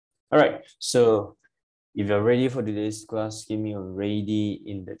All right, so if you're ready for today's class, give me a ready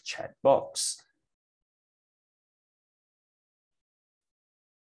in the chat box.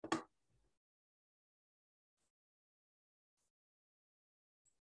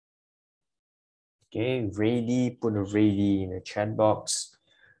 Okay, ready, put a ready in the chat box.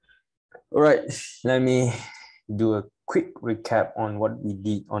 All right, let me do a quick recap on what we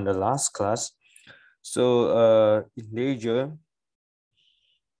did on the last class. So in Lejar,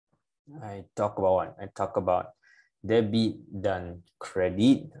 I talk about what? I talk about debit dan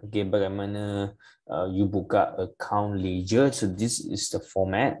credit. Okay, bagaimana you buka account Lejar. So this is the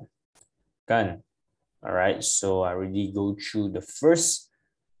format, kan? All right, so I already go through the first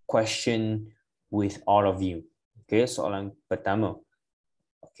question with all of you. Okay, soalan pertama.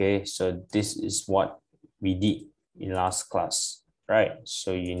 Okay, so this is what we did in last class, right?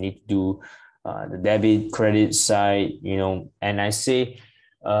 So you need to do the debit credit side, you know, and I say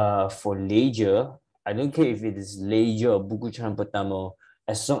for Lejar, I don't care if it is Lejar or buku caran pertama,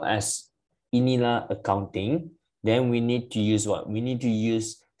 as long as inilah accounting, then we need to use what? We need to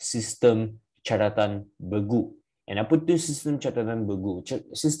use sistem catatan bergu. And apa tu sistem catatan bergu?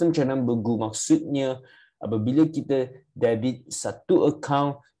 Sistem catatan bergu maksudnya apabila kita debit satu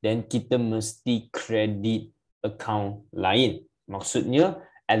account, then kita mesti credit account lain. Maksudnya,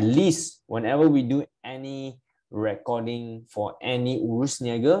 at least whenever we do any recording for any urus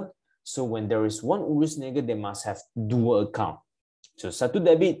niaga, so when there is one urus niaga, they must have dua account. So satu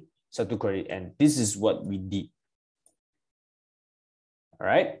debit, satu credit, and this is what we did. All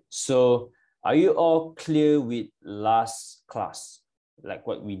right, so are you all clear with last class? Like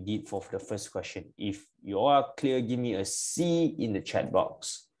what we did for the first question. If you are clear, give me a C in the chat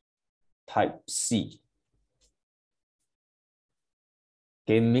box. Type C.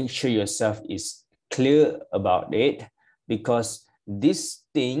 Okay, make sure yourself is clear about it, because this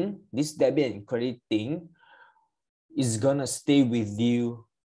thing, this debit and credit thing is gonna stay with you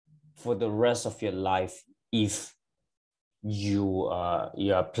for the rest of your life if you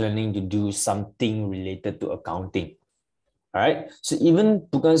are planning to do something related to accounting. All right, so even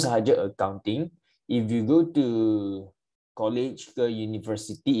bukan sahaja accounting, if you go to college ke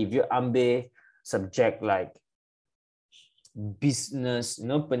university, if you ambil subject like business,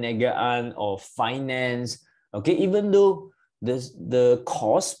 you know, perniagaan or finance, okay, even though the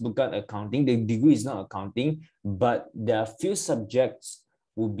course bukan accounting, the degree is not accounting, but there are few subjects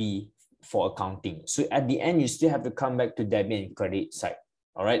will be for accounting. So at the end, you still have to come back to debit and credit side.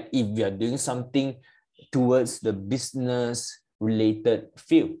 All right, if you are doing something towards the business related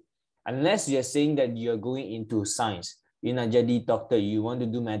field, unless you're saying that you're going into science, you nak jadi doctor, you want to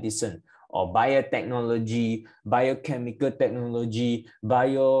do medicine or biotechnology, biochemical technology,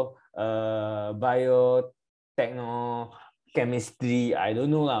 chemistry, I don't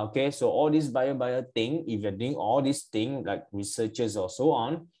know lah, okay? So all this bio thing, if you're doing all these things like researchers or so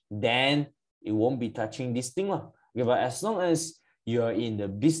on, then it won't be touching this thing lah. Okay, but as long as you're in the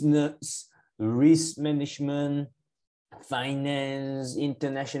business, risk management, finance,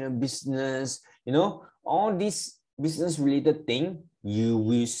 international business, you know, all these business related thing, you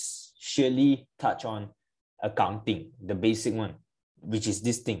will surely touch on accounting, the basic one, which is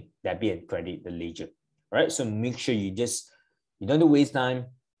this thing, debit and credit, the ledger. All right, so make sure you don't waste time,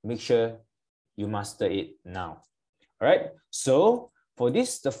 make sure you master it now. All right, so for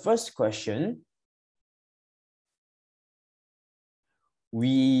this, the first question,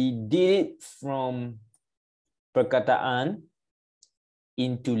 we did it from perkataan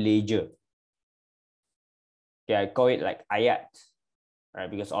into ledger. Okay, I call it like ayat, right?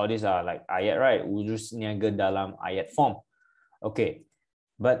 Because all these are like ayat, right? Urus niaga dalam ayat form. Okay,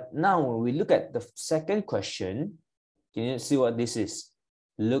 but now when we look at the second question, can you see what this is?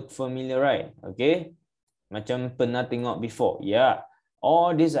 Look familiar, right? Okay, macam pernah tengok before. Yeah,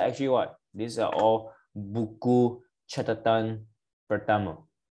 all these are actually what? These are all buku catatan pertama.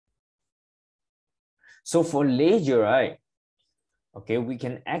 So for ledger, right? Okay, we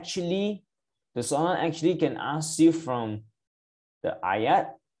can actually, the soalan actually can ask you from the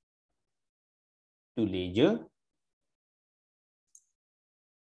ayat to ledger.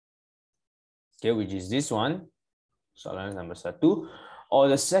 Okay, which is this one. Soalan number 1. Or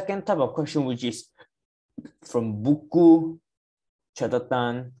the second type of question, which is from buku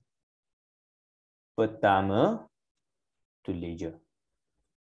catatan pertama to ledger.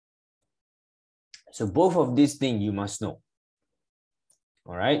 So both of these things you must know.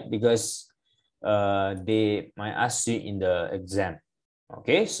 All right, because they might ask you in the exam.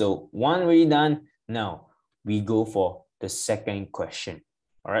 Okay, so one already done. Now we go for the second question.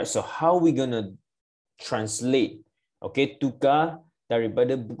 All right, so how are we gonna translate? Okay, tukar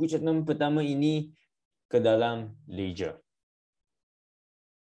daripada buku catatan pertama ini ke dalam ledger.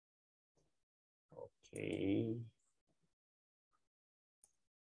 Okay.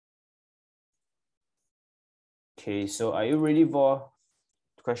 Okay, so are you ready for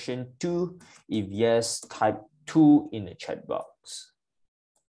question 2? If yes, type 2 in the chat box.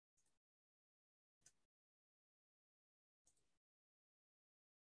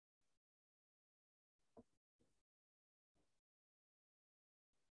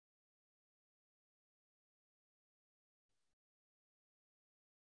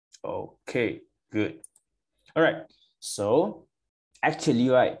 Okay, good. All right, so actually,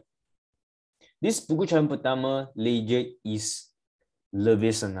 right, this buku catatan pertama ledger is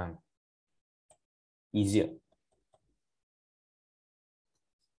lebih senang, easier.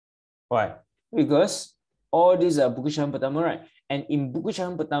 Why? Because all these are buku catatan pertama, right? And in buku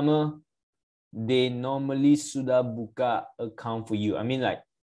catatan pertama, they normally sudah buka account for you. I mean, like,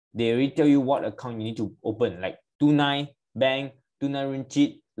 they already tell you what account you need to open, like tunai, bank, tunai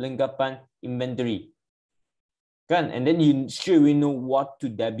runcit, lengkapan, inventory. Kan? And then you straight away know what to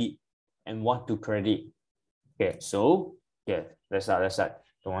debit and what to credit. Okay, so yeah, let's start.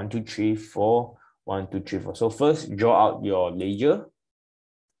 So 1, 2, 3, 4, 1, 2, 3, 4. So first, draw out your ledger.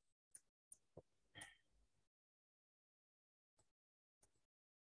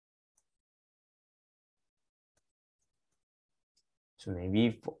 So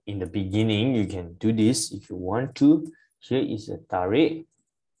maybe in the beginning, you can do this if you want to. Here is a tarik,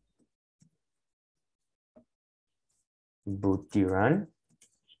 butiran,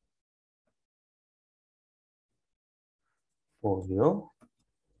 folio,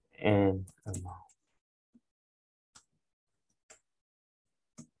 and amount.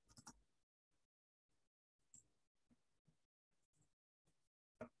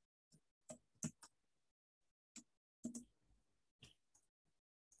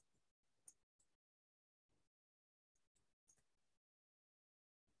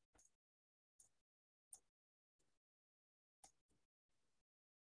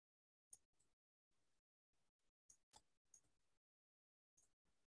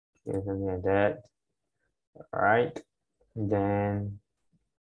 Okay, something like that. All right, then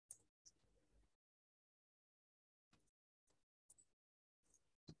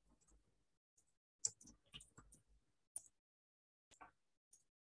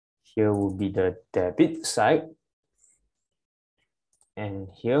here will be the debit side,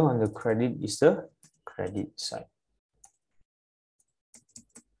 and here on the credit is the credit side.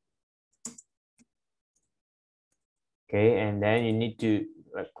 Okay, and then you need to,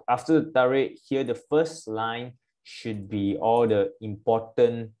 like, after the tarik, here the first line should be all the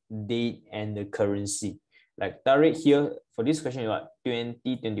important date and the currency. Like tarik here, for this question, you got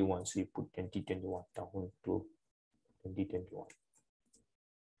 2021, so you put 2021, tahun 2021.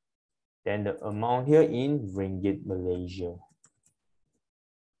 Then the amount here in Ringgit Malaysia.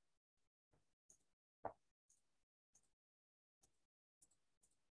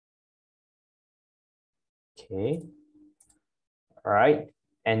 Okay. All right.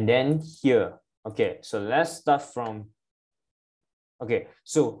 And then here. Okay. So let's start from. Okay.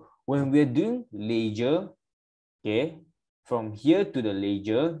 So when we're doing ledger, okay, from here to the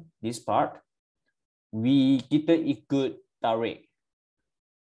ledger, this part, kita ikut tarik.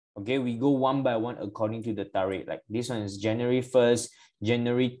 Okay, we go one by one according to the tarik. Like this one is January 1st,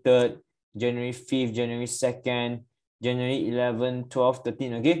 January 3rd, January 5th, January 2nd, January 11, 12,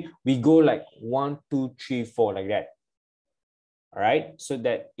 13. Okay, we go like 1, 2, 3, 4 like that. All right, so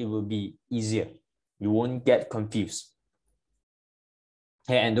that it will be easier. You won't get confused.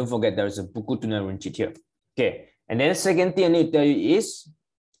 Hey, and don't forget there's a buku tunai runcit here. Okay, and then the second thing I need to tell you is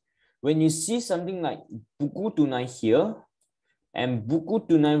when you see something like buku tunai here and buku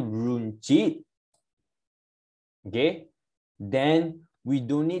tunai runcit, okay, then we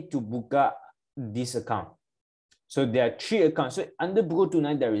don't need to buka this account. So there are 3 accounts. So under buku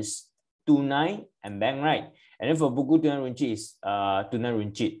tunai there is tunai and bank, right? And then for buku tunai runcit is tunai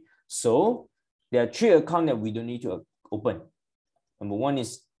runcit. So there are 3 accounts that we don't need to open. Number 1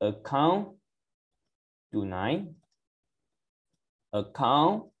 is account tunai,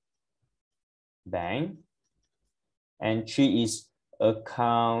 account bank, and 3 is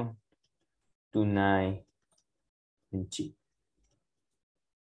account tunai runcit.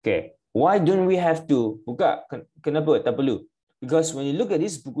 Okay, why don't we have to buka? Kenapa tak perlu? Because when you look at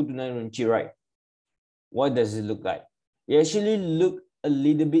this buku tunai runcit, right, what does it look like? It actually look a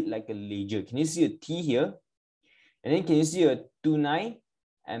little bit like a ledger. Can you see a T here? And then can you see a tunai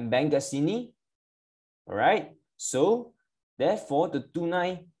and bank kat sini? Alright, so therefore the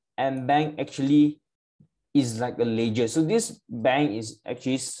tunai and bank actually is like a ledger. So this bank is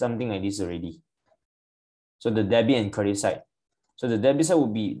actually something like this already. So the debit and credit side. So the debit side will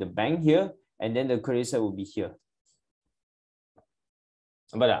be the bank here, and then the credit side will be here.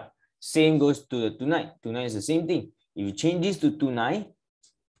 But same goes to the tunai. Tunai is the same thing. If you change this to tunai,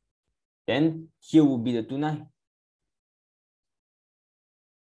 then here will be the tunai.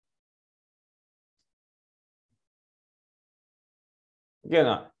 Okay or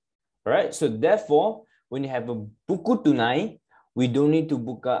not? All right. So therefore, when you have a buku tunai, we don't need to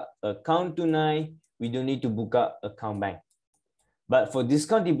buka account tunai. We don't need to buka account bank. But for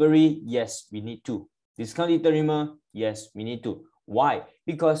discount diberi, yes, we need to. Discount diterima, yes, we need to. Why?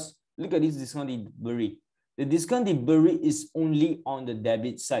 Because look at this discount diberi. The discount diberi is only on the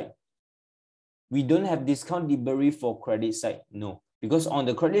debit side. We don't have discount diberi for credit side. No, because on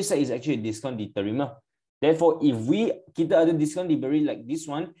the credit side is actually a discount diterima. Therefore, if kita ada discount diberi like this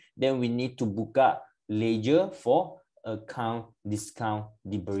one, then we need to buka ledger for account discount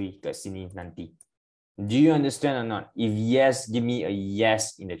diberi kat sini nanti. Do you understand or not? If yes, give me a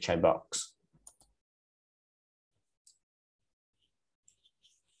yes in the chat box.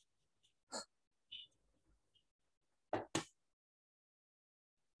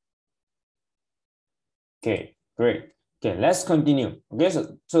 Okay, great. Okay, let's continue. Okay,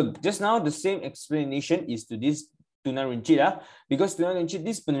 so just now the same explanation is to this tunai ringgit because tunai ringgit,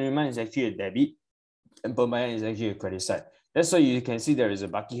 this penerimaan is actually a debit and pembayaran is actually a credit side. That's why you can see there is a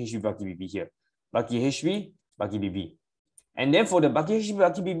baki HB, baki BB here. Baki HB, baki BB. And then for the baki HB,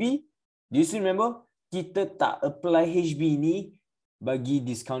 baki BB, do you still remember? Kita tak apply HB ni bagi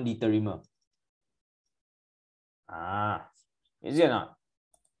discount diterima. Is it or not?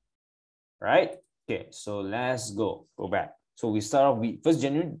 Right? Okay, so let's go back. So we start off with 1st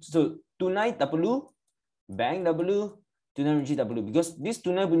January. So tunai tak perlu, bank tak perlu, tunai ringgit tak perlu. Because this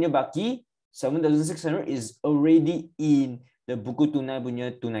tunai punya baki, 7,600 is already in the buku tunai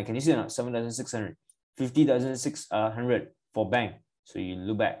punya tunai. Can you see or not? 7,600. 50,600 for bank. So you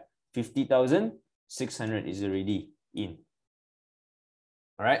look back. 50,600 is already in.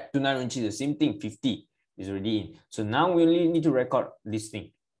 All right, tunai ringgit, the same thing. 50 is already in. So now we only need to record this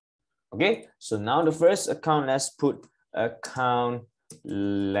thing. Okay, so now the first account, let's put account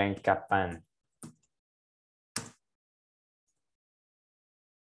lengkapan.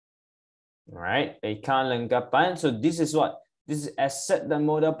 All right, account lengkapan. So this is what? This is asset dan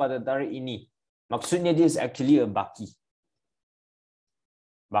modal pada tarikh ini. Maksudnya this is actually a baki.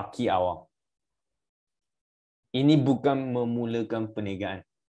 Baki awal. Ini bukan memulakan perniagaan.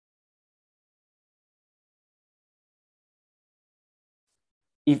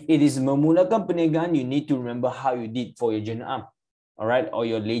 If it is memulakan perniagaan, you need to remember how you did for your journal arm, all right, or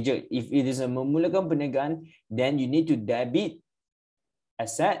your ledger. If it is a memulakan perniagaan, then you need to debit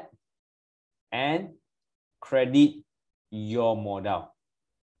asset and credit your modal.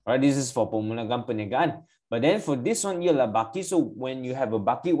 All right, this is for pemulakan perniagaan. But then for this one, ialah baki. So when you have a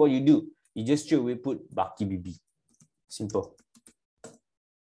baki, what you do? You just straight away put baki BB. Simple.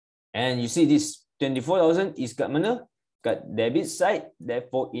 And you see this 24,000 is kat mana? Kat debit side,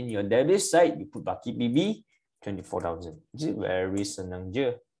 therefore in your debit side you put baki BB 24,000. It's very senang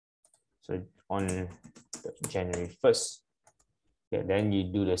je. So on January 1st, okay, then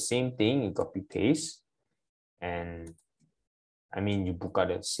you do the same thing, you copy paste, and you buka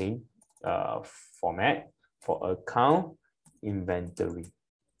the same format for account inventory.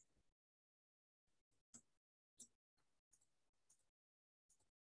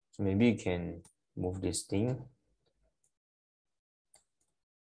 So maybe you can move this thing.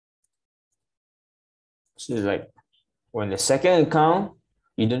 So it's like when the second account,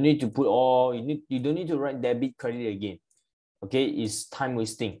 you don't need to put all, you don't need to write debit credit again. Okay, it's time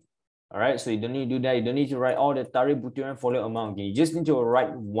wasting. All right, so you don't need to do that. You don't need to write all the tarikh butiran follow amount again. You just need to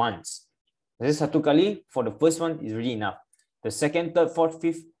write once. This satu kali for the first one is really enough. The second, third, fourth,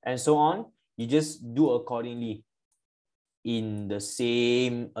 fifth, and so on, you just do accordingly in the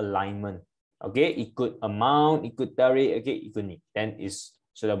same alignment. Okay, ikut amount, ikut tarikh, okay, ikut ni. Then is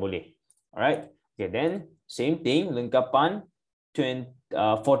sudah boleh. All right. Okay, then same thing, lengkapan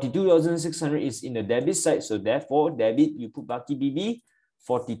 42,600 is in the debit side, so therefore debit you put baki BB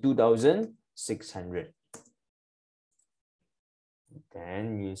 42,600.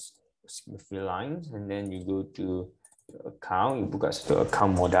 Then you skip a few lines and then you go to account, you buka satu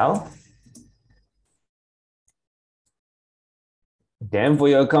account modal. Then for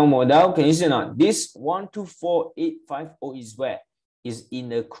your account modal, can you see or not? This 124850 is where? Is in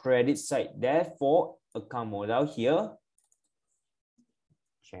the credit side. Therefore, account modal here,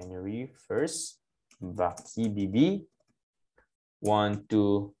 January 1st, baki BB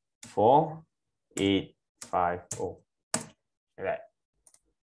 124850. 50. Like that.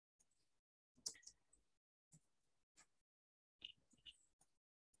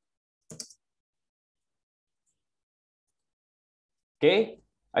 Okay,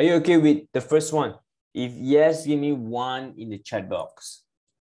 are you okay with the first one? If yes, give me 1 in the chat box.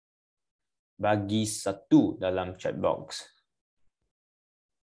 Bagi 1 dalam chat box.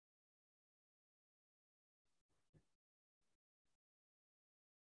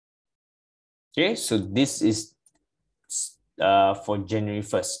 Okay, so this is for January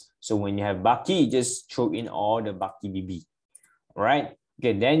 1st. So when you have Baki, you just throw in all the Baki BB. All right.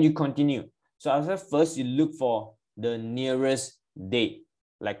 Okay, then you continue. So after first, you look for the nearest date.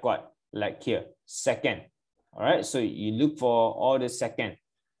 Like what? Like here, second. All right. So you look for all the second.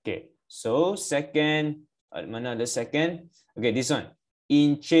 Okay. So second, mana the second? Okay, this one.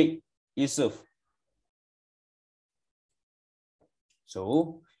 Encik Yusuf.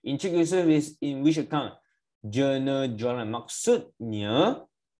 So Encik Yusuf is in which account? Journal jualan. Maksudnya,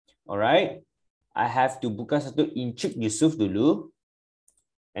 alright, I have to buka satu Encik Yusuf dulu.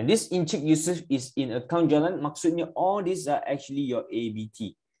 And this Encik Yusuf is in account jualan. Maksudnya all these are actually your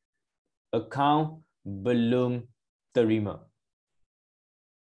ABT. Account belum terima.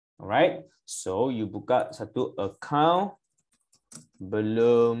 Alright, so you buka satu account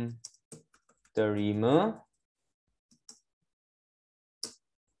belum terima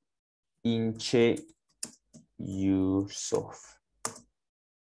Encik Yusuf.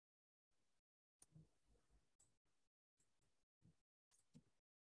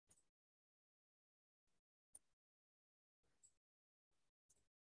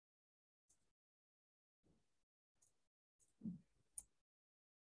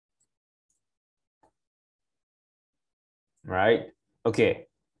 Right? Okay.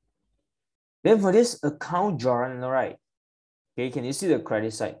 Then for this account jualan, right? Okay, can you see the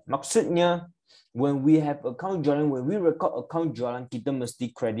credit side? Maksudnya, when we have account jualan, when we record account jualan, kita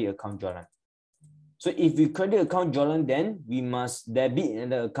mesti credit account jualan. So if we credit account jualan, then we must debit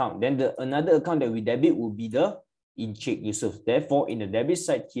another account. Then another account that we debit will be the Encik Yusuf. Therefore, in the debit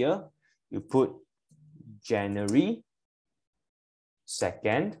side here, you put January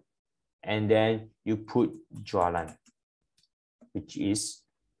 2nd, and then you put jualan, which is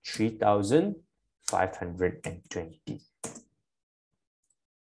 3,520.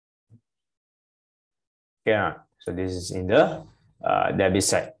 Okay, so this is in the debit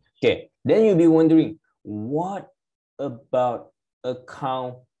side. Okay, then you'll be wondering, what about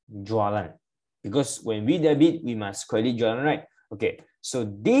account jualan? Because when we debit, we must credit jualan, right? Okay, so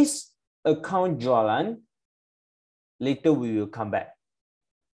this account jualan, later we will come back.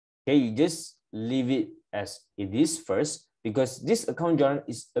 Okay, you just leave it as it is first, because this account jualan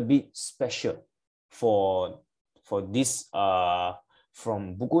is a bit special for this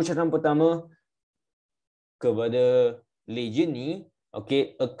from buku catatan pertama kepada Lejar ni.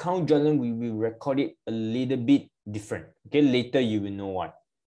 Okay, account jualan we will record it a little bit different. Okay, later you will know what.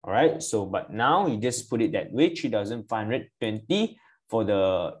 All right, so but now you just put it that way, 3,520 for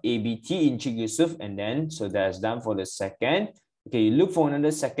the ABT Encik Yusuf, and then so that's done for the second. Okay, you look for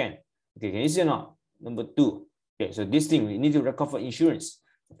another second. Okay, can you see or not? Number 2. Okay, so this thing we need to record for insurance.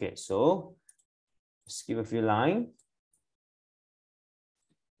 Okay, so skip a few lines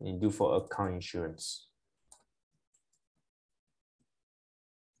and do for account insurance.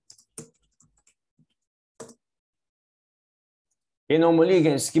 Okay, normally you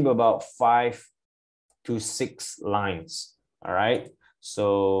can skip about 5 to 6 lines. All right,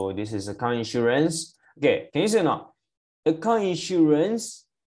 so this is account insurance. Okay, can you see or not? Account insurance,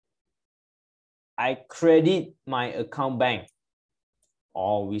 I credit my account bank,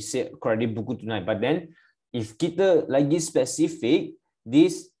 or we say credit buku tunai. But then if kita lagi specific,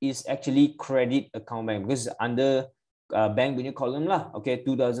 this is actually credit account bank because under bank punya column lah. Okay,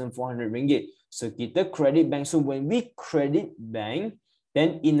 2,400 ringgit. So kita credit bank. So when we credit bank,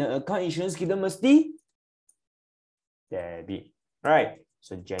 then in the account insurance kita mesti debit. Right.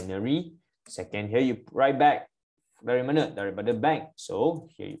 So January 2nd, here you write back. Dari mana? Daripada bank. So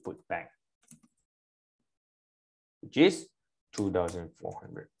here you put bank, which is 2,400.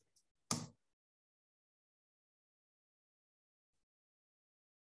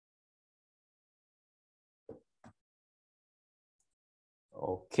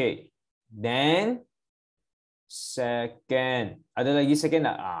 Okay. Then second. Ada lagi second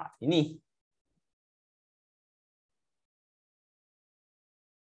tak? Ini.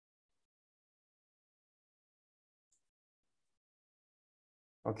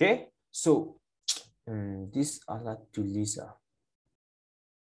 Okay. So this alat tulis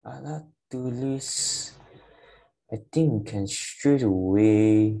alat tulis, I think we can straight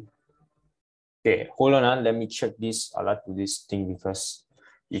away Okay, hold on. Let me check this. I like to do this thing because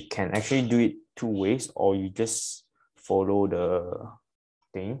you can actually do it two ways, or you just follow the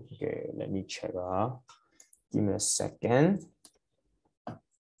thing. Okay, let me check. Give me a second.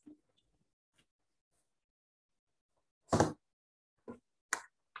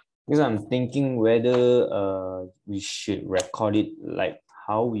 Because I'm thinking whether we should record it like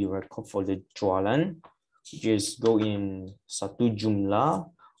how we record for the jualan, just go in satu jumlah,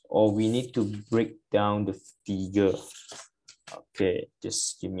 or we need to break down the figure. Okay,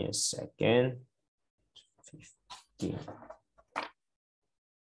 just give me a second. 15.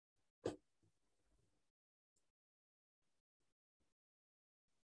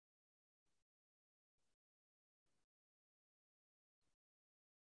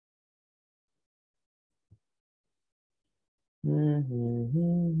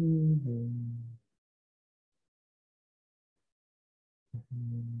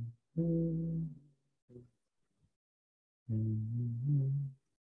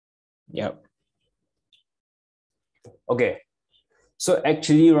 Yep. Okay. So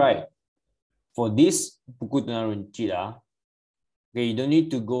actually, right, for this buku tunaruncit, okay, you don't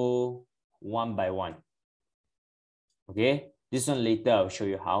need to go one by one. Okay, this one later I'll show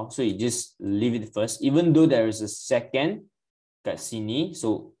you how. So you just leave it first, even though there is a second kat sini.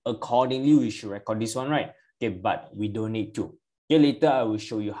 So accordingly, we should record this one, right? Okay, but we don't need to. Okay, later I will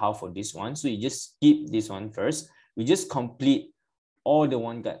show you how for this one. So you just skip this one first. We just complete all the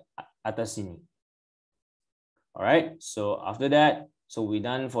one kat atas sini. All right, so after that, so we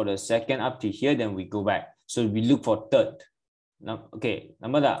done for the second up to here, then we go back. So we look for third. Now, okay,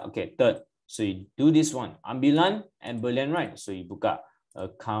 number that, okay, third. So you do this one, ambulan and berlian, right? So you buka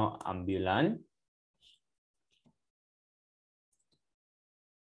account ambulan.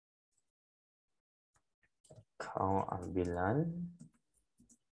 Account ambulan.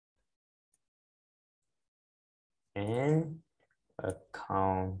 And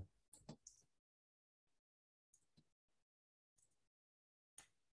account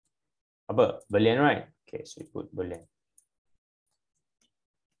apa? Berlian, right? Okay, so you put berlian.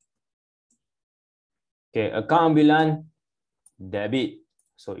 Okay, account ambulan, debit.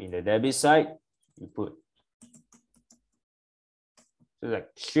 So in the debit side, you put. So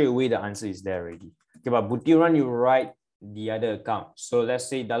like straight away the answer is there already. Okay, but butiran you write the other account. So let's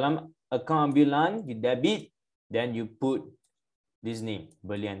say dalam account ambulan you debit, then you put this name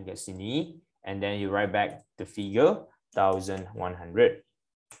berlian kat sini, and then you write back the figure 1,100.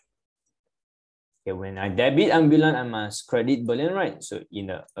 Okay, when I debit ambulan, I must credit berlian, right? So in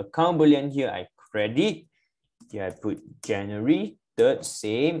the account berlian here, I credit. Here I put January 3rd,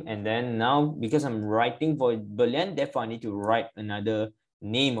 same. And then now, because I'm writing for berlian, therefore I need to write another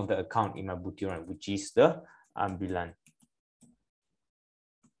name of the account in my butiran, which is the ambulan.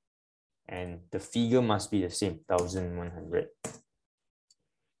 And the figure must be the same, 1,100.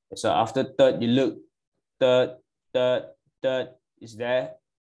 So after third, you look, third is there.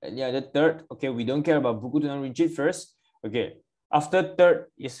 Yeah, the third. Okay, we don't care about buku tunan runcit first. Okay, after third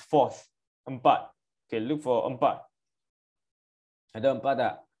is fourth, empat. Okay, look for empat. Ada empat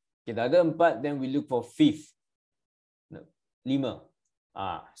tak? Okay, tak ada empat, then we look for fifth. Lima.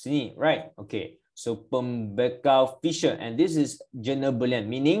 Sini, right? Okay, so pembekal Fisher, and this is jenis berlian,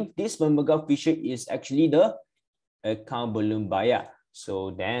 meaning this pembekal Fisher is actually the account belum bayar.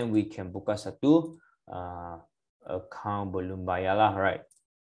 So then we can buka satu account belum bayar lah, right?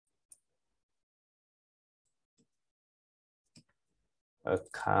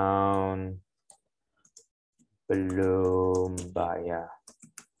 Account belum bayar.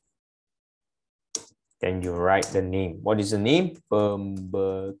 Then you write the name. What is the name?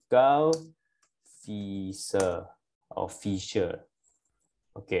 Pembekal Fisher or Fisher.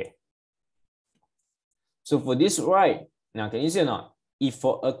 Okay. So for this, right? Now, can you see or not? If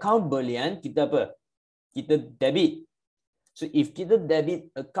for account berlian, kita apa? Kita debit. So if kita debit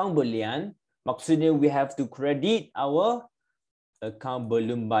account berlian, maksudnya we have to credit our account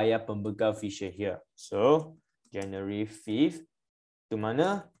belum bayar pembekal Fisher here. So January 5th to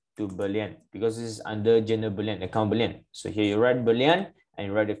mana? To berlian, because this is under general berlian, account berlian. So here you write berlian and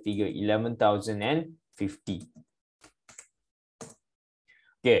you write the figure 11,050.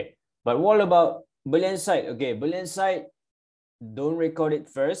 Okay, but what about berlian side? Okay, berlian side, don't record it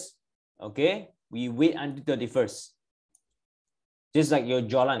first. Okay, we wait until 31st. Just like your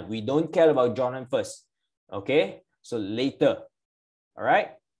jualan, we don't care about jualan first. Okay, so later. All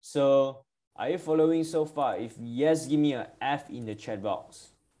right, so are you following so far? If yes, give me an F in the chat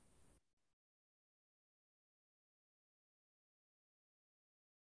box.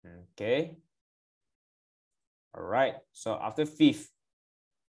 Okay. All right. So after fifth,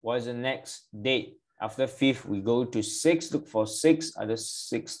 What's the next date? After 5th, we go to 6. Look for 6. Ada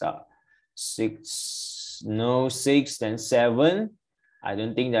 6 tak? 6. No 6. Then 7. I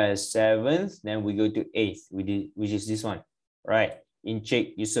don't think there is 7th. Then we go to 8th, which is this one. Right.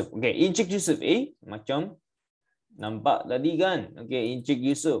 Encik Yusuf. Okay, Encik Yusuf. Macam nampak tadi kan? Okay, Encik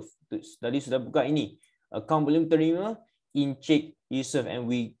Yusuf. Tadi sudah buka ini. Akaun belum terima. Encik Yusuf. And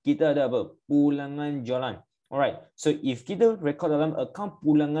kita ada apa? Pulangan jualan. Alright. So if kita record dalam akaun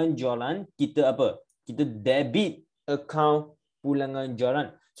pulangan jualan, kita apa? Kita debit akaun pulangan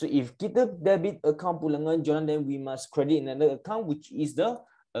jualan. So if kita debit account pulangan jualan, then we must credit another account, which is the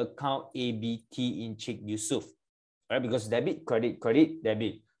account ABT Encik Yusuf. Right? Because debit, credit,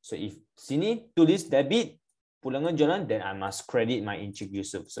 debit. So if sini tulis debit pulangan jualan, then I must credit my Encik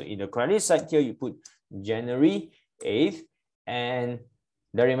Yusuf. So in the credit side here, you put January 8th and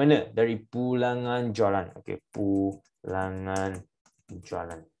dari mana? Dari pulangan jualan. Okay, pulangan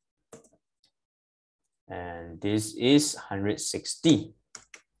jualan. And this is 160.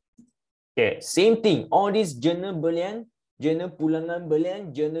 Okay, same thing. All these journal belian, journal pulangan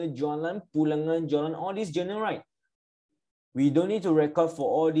belian, journal jualan, pulangan jualan, all these journal, right? We don't need to record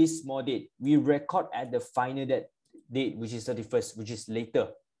for all these small date. We record at the final date, which is 31st, which is later.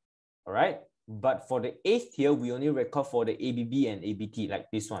 All right. But for the 8th here, we only record for the ABB and ABT,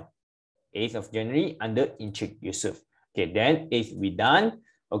 like this one. 8th of January under Encik Yusuf. Okay, then 8th we done.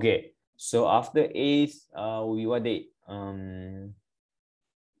 Okay, so after 8th, we what date?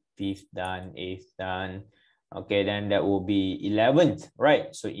 5th done, 8th done. Okay, then that will be 11th,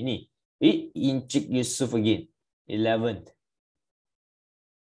 right? So ini, Encik Yusuf again, 11th.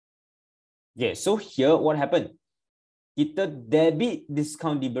 Okay, so here what happened? Kita debit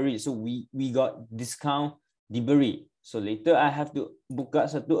discount diberi. So we got discount diberi. So later I have to buka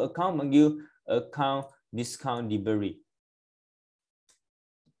satu account, panggil account discount diberi.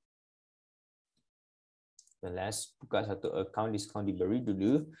 So let's buka satu account discount diberi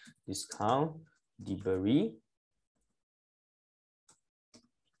dulu. Discount diberi.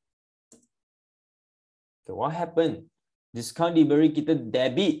 Okay, what happened? Discount diberi kita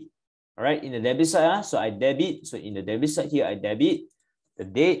debit. Alright, in the debit side, so I debit. So in the debit side here, I debit the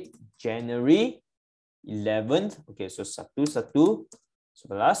date January 11th. Okay, so 11.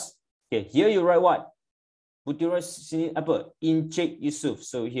 Okay, here you write what? Put your sini apa? Encik Yusuf.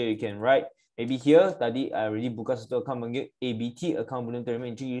 So here you can write. Maybe here tadi I already buka satu account panggil ABT, account belum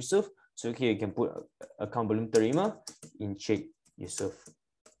terima Encik Yusuf. So here you can put account belum terima Encik Yusuf.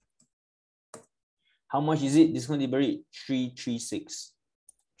 How much is it? Discount diberi 336.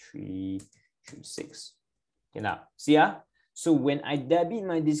 336. Okay, now see so when I debit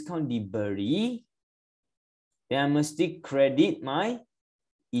my discount diberi, then I mesti credit my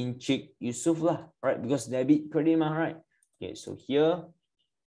Encik Yusuf lah, right? Because debit credit mah, right? Okay, so here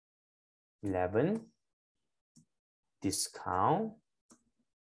 11 discount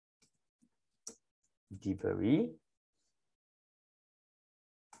diberi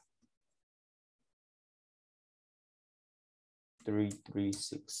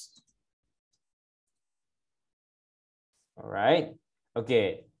 336. All right.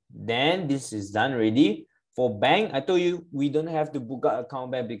 Okay. Then this is done already. For bank, I told you we don't have to book out account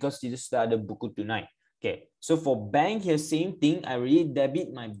bank because this start the Buku tonight. Okay. So for bank here, same thing. I already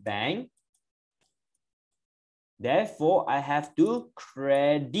debit my bank. Therefore, I have to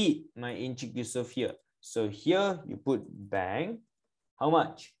credit my Encik Yusuf here. So here you put bank. How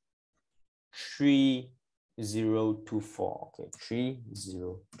much? 3024. Okay,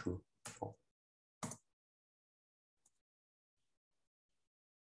 3024.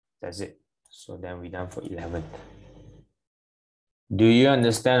 That's it. So then we're done for 11. Do you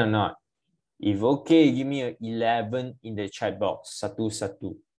understand or not? If okay, give me a 11 in the chat box.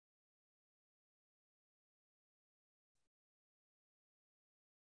 11.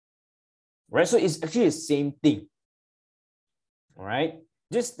 Right, so it's actually the same thing. All right,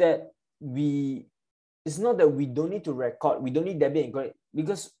 just that it's not that we don't need to record, we don't need debit and credit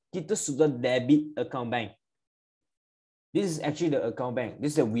because kita sudah debit account bank. This is actually the account bank.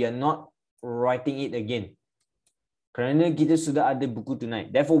 This is that we are not writing it again. Kerana kita sudah ada buku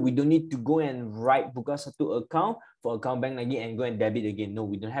tonight. Therefore, we don't need to go and write buka satu account for account bank lagi and go and debit again. No,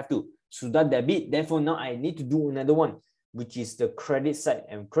 we don't have to. Sudah debit. Therefore, now I need to do another one, which is the credit side.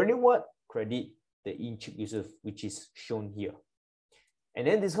 And credit what? Credit the Encik Yusuf, which is shown here. And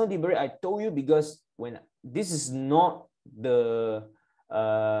then discount diberi, I told you because when this is not the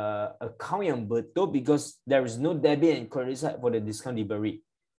account yang betul because there is no debit and credit side for the discount diberi.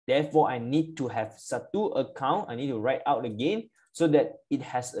 Therefore, I need to have satu account. I need to write out again so that it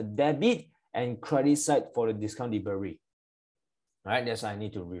has a debit and credit side for the discount diberi. Right, that's why I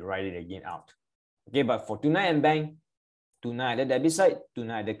need to rewrite it again out. Okay, but for tunai and bank, tunai ada debit side,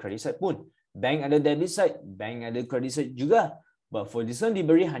 tunai ada credit side pun. Bank ada debit side, bank ada credit side juga. But for this one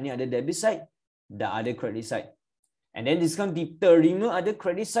diberi hanya ada debit side, tak ada credit side. And then this one diterima ada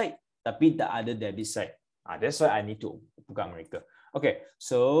credit side, tapi tak ada debit side. That's why I need to buka mereka. Okay,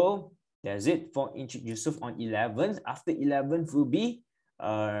 so that's it for Encik Yusuf on 11. After 11 will be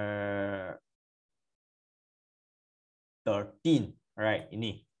 13. Alright,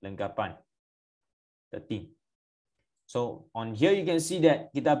 ini lengkapan 13. So on here you can see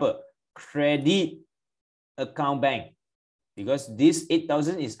that kita apa? Credit account bank. Because this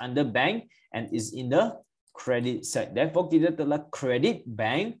 8,000 is under bank and is in the credit side. Therefore kita telah credit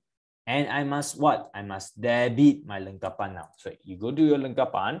bank and I must what? I must debit my lengkapan now. So you go to your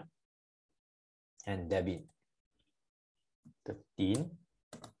lengkapan and debit 13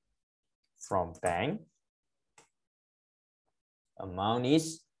 from bank. Amount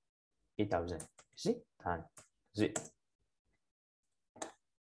is 8,000. See? Done. That's it.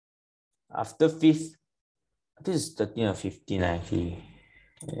 After fifth, this is 13 or 15 actually.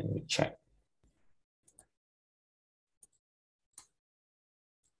 Let me check.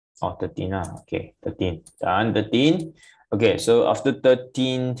 Oh, 13. Okay, 13. Done. 13. Okay, so after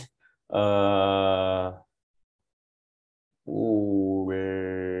 13,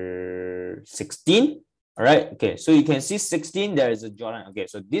 16. All right. Okay, so you can see 16. There is a jalan. Okay,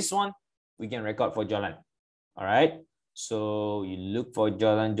 so this one we can record for jalan. All right. So you look for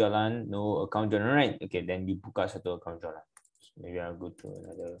jalan, no account jalan, right? Okay, then you buka satu account jalan. So maybe I'll go to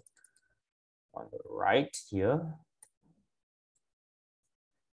another on the right here.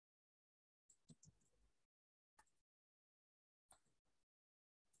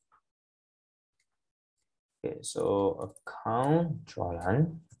 Okay, so account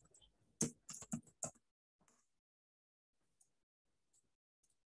jalan.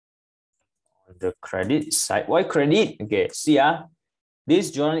 On the credit side, why credit? Okay, see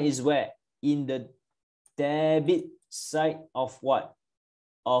this jalan is where? In the debit side of what?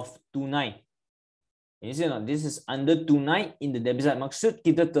 Of tunai. You see not? This is under tunai in the debit side. Maksud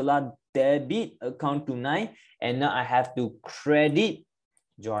kita telah debit account tunai and now I have to credit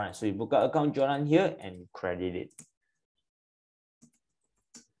jalan. So you buka account jalan here and credit it.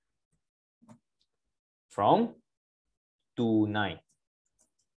 From tunai.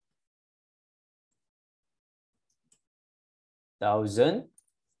 1,520.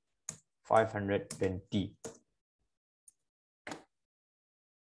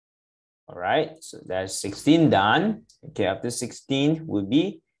 All right, so that's 16 done. Okay, after 16 will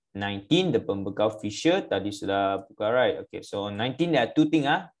be 19, the pembekal Fisher. Tadi sudah buka, right? Okay, so 19 there are two things.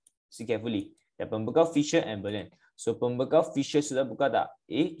 See carefully. The pembekal Fisher and Berlin. So pembekal Fisher sudah buka tak?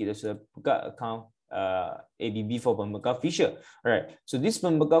 Kita sudah buka account ABB for pembekal Fisher. All right, so this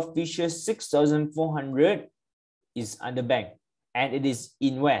pembekal Fisher 6,400 is under bank. And it is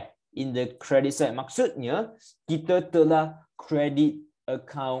in where? In the credit side. Maksudnya, kita telah credit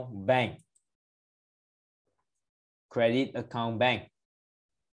account bank. Credit account bank.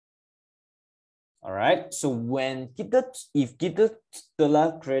 Alright, so if kita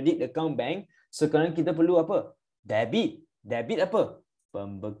telah credit account bank, sekarang kita perlu apa? Debit. Debit apa?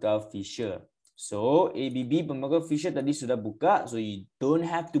 Pembekal Fisher. So ABB pembekal Fisher tadi sudah buka, so you don't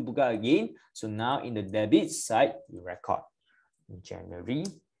have to buka again. So now in the debit side, you record January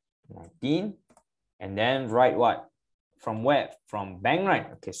 19, and then write what? From where? From bank, right?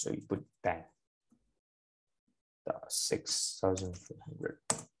 Okay, so you put bank. 6,400.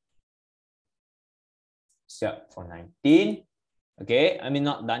 Set for 19. Okay, I mean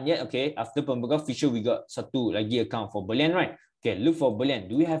not done yet. Okay, after pembekal Fisher, we got satu lagi account for Berlin, right? Okay, look for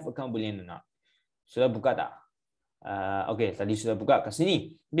Berlin. Do we have account Berlin or not? Sudah buka tak? Okay, tadi sudah buka kat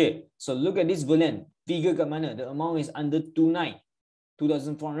sini. Okay, so look at this Berlin. Figure kat mana? The amount is under 29.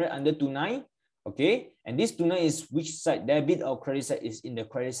 2,400 under tunai. Okay, and this tunai is which side? Debit or credit side? Is in the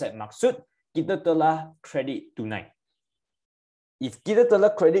credit side. Maksud kita telah credit tunai. If kita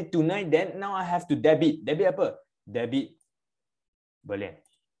telah credit tunai, then now I have to debit. Debit apa? Debit Berlin.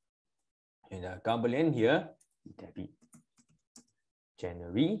 In the account Berlin here, debit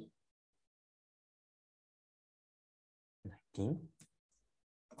January 19.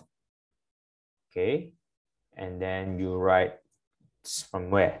 Okay, and then you write from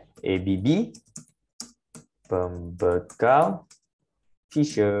where? ABB pembekal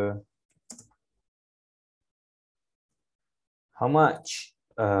Fisher. How much?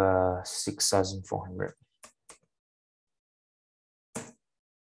 6,400.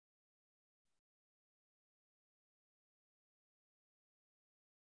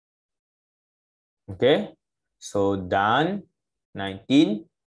 Okay, so done. 19.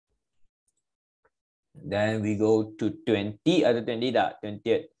 Then we go to 20. Ada 20 tak?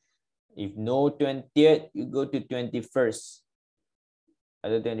 20th. If no 20th, you go to 21st.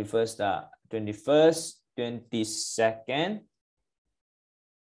 Ada 21st tak? 21st, 22nd,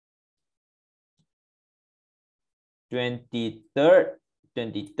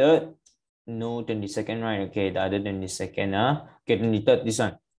 23rd, no 22nd, right? Okay, the other 22nd. Okay, 23rd, this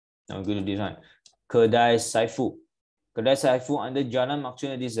one. Now we go to this one. Kedai Saifu. Kedai Saifu under jalan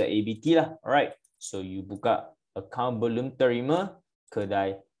maksudnya this is a ABT lah. Alright. So you buka account belum terima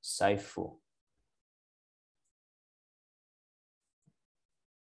Kedai Saifu.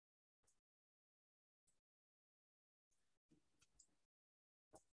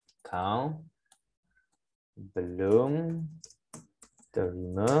 Account belum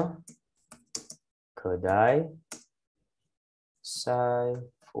terima Kedai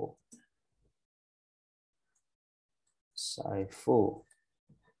Saifu. Saifu.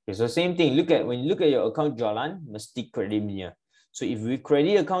 Okay, so same thing. When you look at your account jalan, mesti credit punya. So if we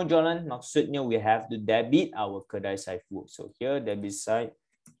credit account jalan, maksudnya we have to debit our Kedai Saifu. So here debit side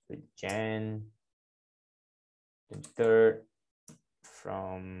Jan 3rd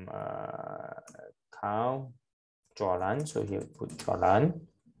from account jalan. So here put jalan,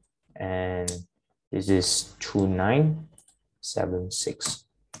 and this is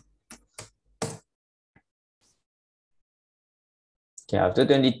 2976. Okay, after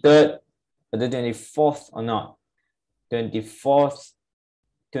 23rd, after 24th or not? 24th,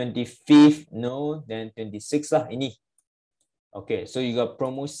 25th, no, then 26th lah ini. Okay, so you got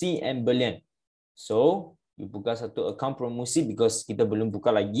promosi and belian. So, you buka satu account promosi because kita belum buka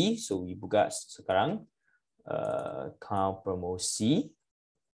lagi. So, we buka sekarang. Account promosi.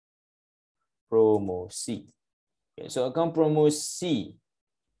 Okay, so account promosi.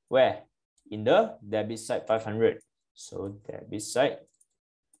 Where? In the debit side 500. So debit side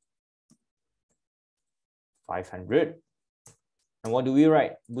 500. And what do we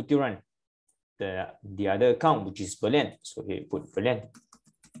write? Butiran. The other account, which is belian. So here put belian.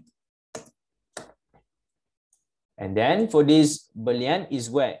 And then for this belian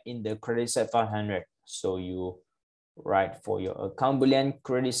is where? In the credit side 500. So you write for your account belian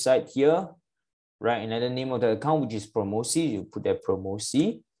credit side here. Write another name of the account, which is promosi. You put that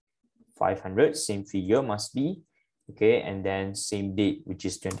promosi 500. Same figure must be. Okay, and then same date, which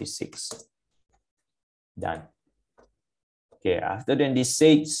is 26. Done. Okay, after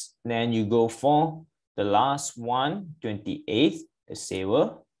 26, then you go for the last one, 28th, the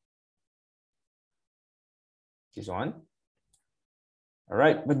saver. This one. All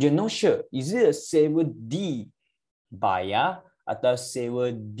right, but you're not sure. Is it a saver D bayar atau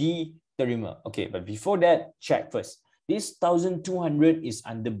saver D terima? Okay, but before that, check first. This 1,200 is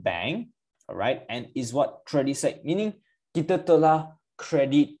under bank. All right, and is what credit side, meaning kita telah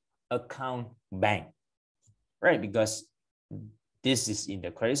credit account bank, right? Because this is in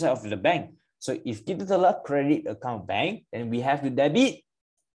the credit side of the bank. So if kita telah credit account bank, then we have to debit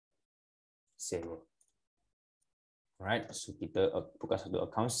saver. Right, so kita buka satu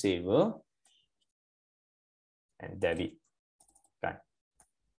account saver and debit kan,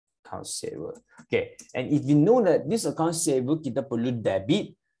 account saver. Okay, and if you know that this account saver kita perlu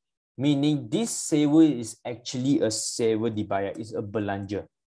debit, meaning this saver is actually a saver dibayar, is a belanja.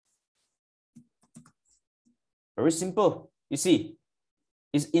 Very simple. You see,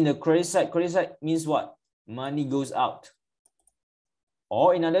 it's in the credit side. Credit side means what? Money goes out.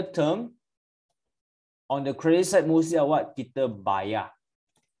 Or in another term, on the credit side mostly are what? Kita bayar.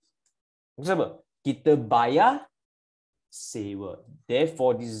 Maksud apa? Kita bayar saver.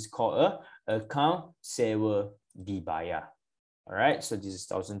 Therefore, this is called a account saver dibayar. Alright, so this is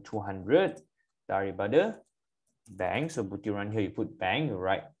 1,200 daripada bank. So butiran here, you put bank, you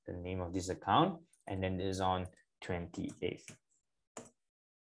write the name of this account, and then this is on 28th.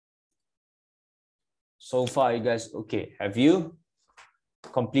 So far, you guys, okay, have you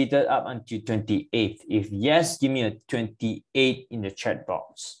completed up until 28th? If yes, give me a 28 in the chat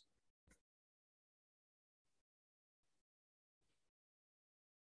box.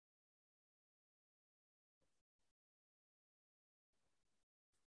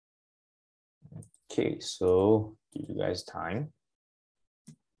 Okay, so give you guys time.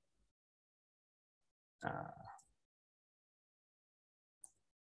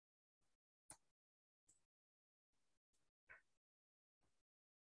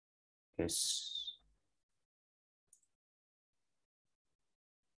 Yes.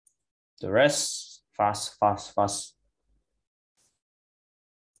 The rest, fast. All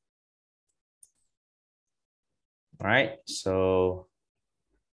right, so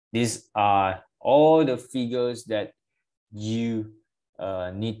these are all the figures that you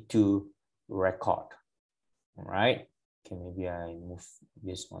need to record. All right. Okay, maybe I move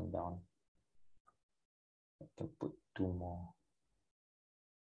this one down. I can put 2 more.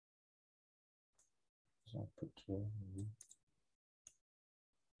 So I'll put here.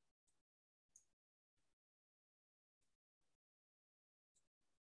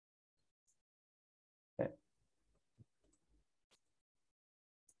 Okay.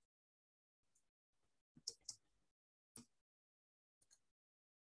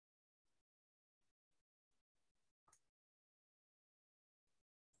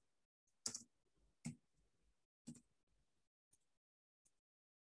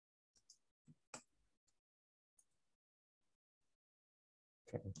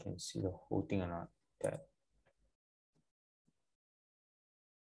 Okay, you can see the whole thing or not. Okay.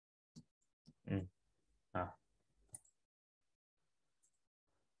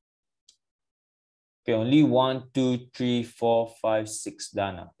 Okay, only 1, 2, 3, 4, 5, 6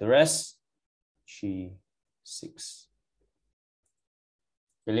 done. The rest, 3, 6.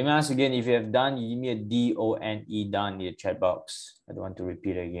 Okay, let me ask again. If you have done, you give me a D-O-N-E done in the chat box. I don't want to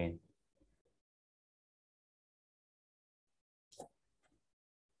repeat again.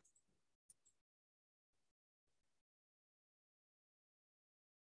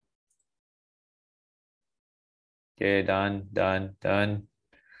 Okay, done.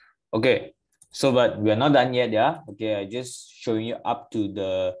 Okay, so but we are not done yet, yeah? Okay, I just showing you up to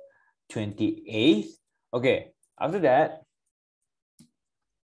the 28th. Okay, after that,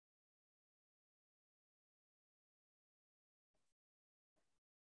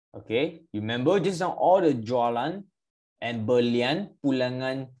 okay, you remember just now all the jualan and berlian,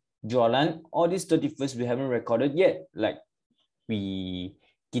 pulangan, jualan, all these 31st we haven't recorded yet. Like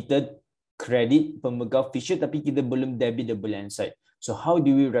kita credit pemegang official tapi kita belum debit the berlian side. So how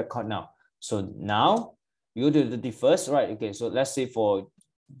do we record now? So now you go to the 31st, right? Okay, so let's say for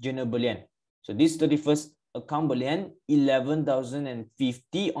general berlian. So this 31st account berlian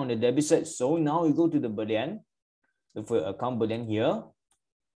 11,050 on the debit side. So now you go to the berlian, look for account berlian here,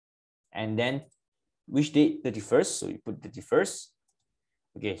 and then which date? 31st. So you put 31st.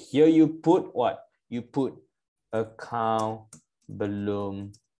 Okay, here you put what? You put account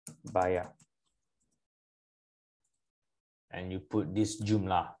belum bayar. And you put this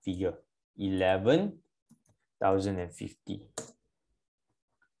jumlah figure 11,050.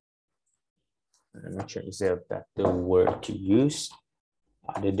 Let me check, is there a better word to use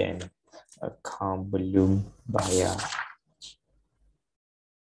other than account belum bayar?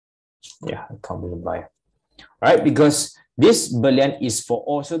 Yeah, account belum bayar. Right, because this berlian is for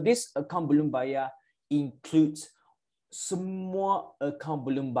all. So this account belum bayar includes semua account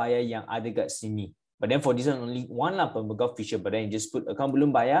belum bayar yang ada kat sini. But then for this one, only one lah pemegang official. But then you just put account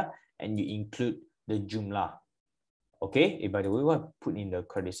belum bayar and you include the jumlah. Okay. By the way, what put in the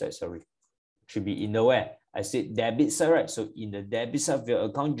credit side? Sorry, should be in the where? I said debit side, right? So in the debit side of your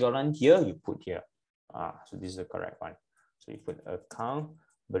account jualan here, you put here. So this is the correct one. So you put account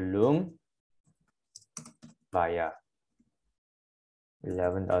belum bayar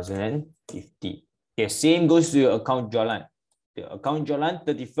 11,050. Okay, same goes to your account jualan. The account jualan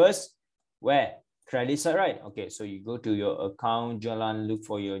 31st, where? Credit side, right? Okay, so you go to your account jualan, look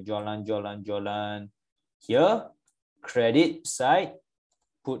for your jualan. Here, credit side,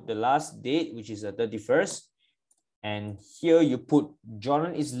 put the last date, which is the 31st. And here you put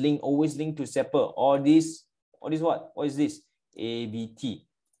jualan is linked, always linked to SEPA. All this what? What is this? ABT.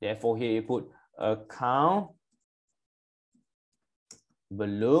 Therefore, here you put account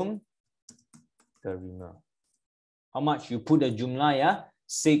belum terima. How much? You put the jumlah, yeah?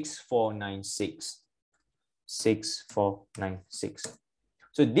 6496. 6496.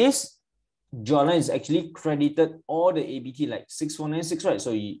 So this jualan is actually credited all the ABT like 6496, right?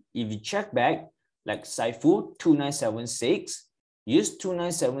 So if you check back, like Saifu 2976, use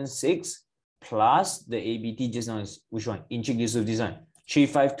 2976 plus the ABT just now is which one? Encik Yusuf, this one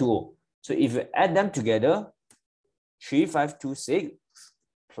 3520. So if you add them together, 3526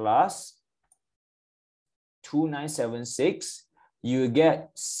 plus 2976, you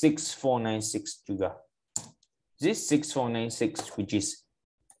get 6496 juga. This 6496, which is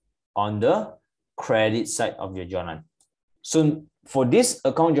on the credit side of your jualan. So for this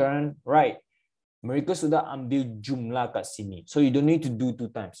account jualan, right, mereka sudah ambil jumlah kat sini. So you don't need to do 2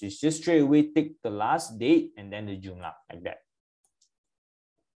 times. You just straight away take the last date and then the jumlah like that.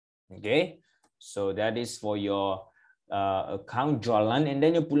 Okay, so that is for your account jualan, and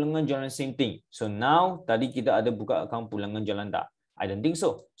then your pulangan jualan same thing. So now tadi kita ada buka account pulangan jualan tak? I don't think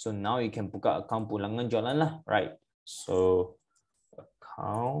so. So now you can buka account pulangan jualan lah, right? So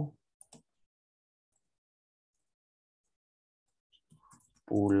account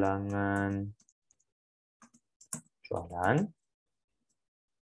pulangan jualan.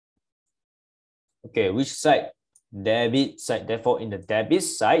 Okay, which side? Debit side. Therefore, in the debit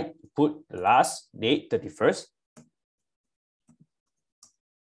side, put the last date 31st.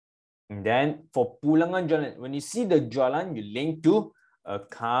 And then for pulangan jualan, when you see the jualan, you link to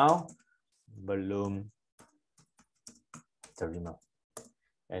account belum terima.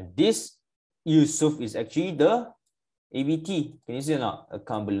 And this Yusuf is actually the ABT. Can you see or not?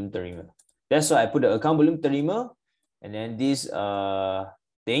 Account belum terima. That's why I put the account belum terima and then this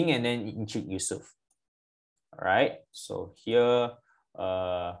thing and then Encik Yusuf. All right. So here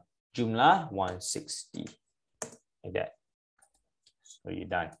jumlah 160 like that. So you're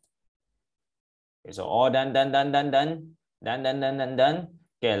done. Okay, so all done.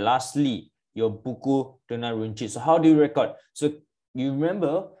 Okay, lastly, your buku tunai runcit. So how do you record? So you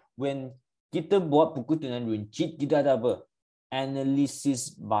remember when kita buat buku tunai runcit, kita ada apa?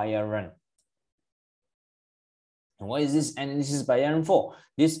 Analisis bayaran. And what is this analysis bayaran for?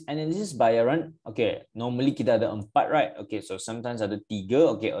 This analysis bayaran, okay, normally kita ada 4, right? Okay, so sometimes ada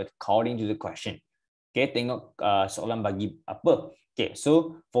 3, okay, according to the question. Okay, tengok soalan bagi apa. Okay,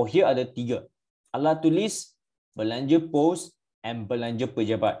 so for here ada 3. Alat tulis, belanja pos, and belanja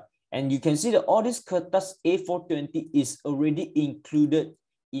pejabat. And you can see that all this kertas A420 is already included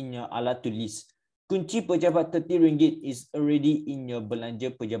in your alat tulis. Kunci pejabat RM30 is already in your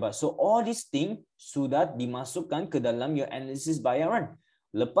belanja pejabat. So all these things sudah dimasukkan ke dalam your analysis bayaran.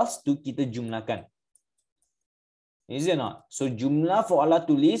 Lepas tu kita jumlahkan. Is it not? So jumlah for alat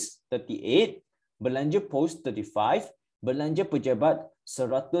tulis 38, belanja pos 35, belanja pejabat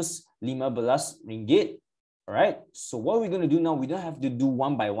RM115. Alright, so what we're going to do now, we don't have to do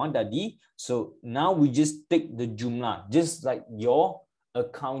one by one tadi. So now we just take the jumlah, just like your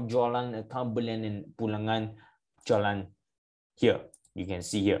account jualan, account belian and pulangan jualan here. You can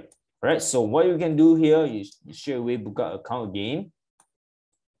see here. Alright, so what you can do here, you straight away buka account again.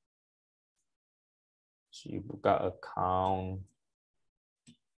 So you buka account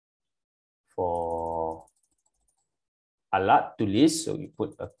for alat tulis. So you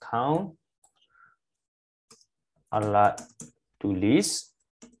put account alat tulis.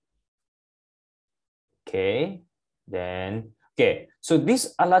 Okay, then okay. So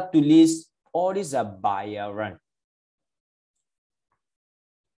this alat tulis, all these are bayaran.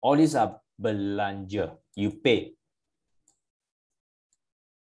 All these are belanja. You pay.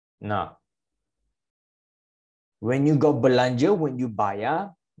 Now, when you go belanja, when you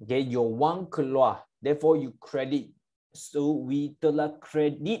bayar, okay, your wang keluar. Therefore, you credit. So we telah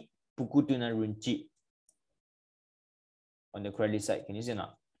credit buku tunai runcit. On the credit side, can you see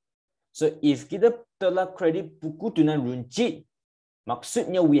not? So if kita telah credit buku tunai runcit,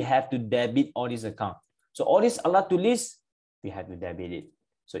 maksudnya we have to debit all this account. So all this alat tulis, we have to debit it.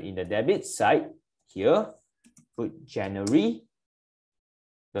 So in the debit side, here, put January,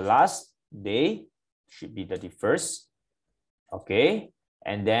 the last day should be 31st. Okay,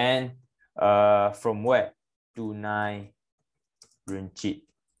 and then from where? Tunai runcit.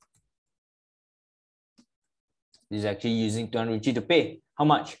 This is actually using tunai runcit to pay. How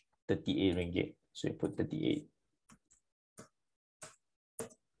much? RM38. So you put 38.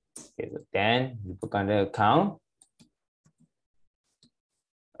 Okay, so then you put under account.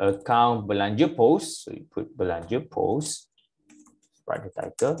 Account belanja pos. So you put belanja pos. Write the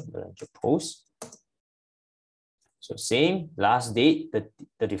title, belanja pos. So same, last date,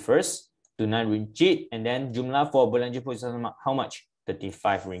 31st, tunai runcit, and then jumlah for belanja pos how much?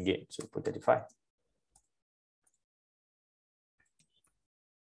 RM35. So put 35.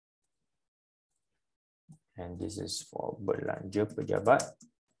 And this is for belanja pejabat.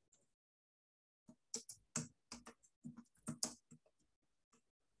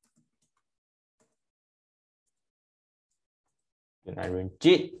 Tunai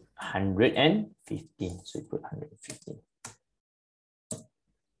runcit 115. So you put 115.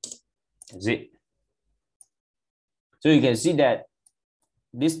 That's it. So you can see that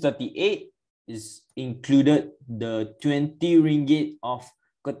this 38 is included the RM20 of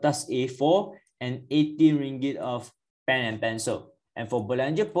kertas A4 and RM18 of pen and pencil. And for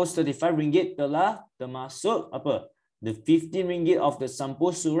belanja pos RM35 telah termasuk apa? The RM15 of the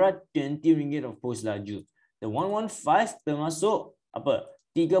sampul surat, RM20 of pos laju. The 115 termasuk apa?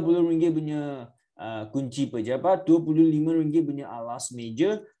 RM30 punya kunci pejabat, RM25 punya alas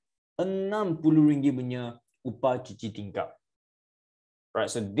meja, RM60 punya upah cuci tingkap.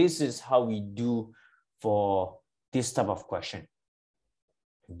 Right, so this is how we do for this type of question.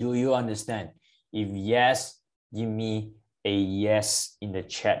 Do you understand? If yes, give me a yes in the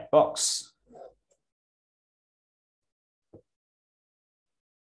chat box.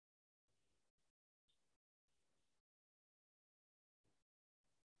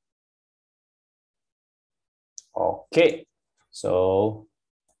 Okay, so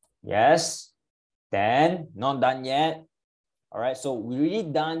yes, then not done yet. All right, so we really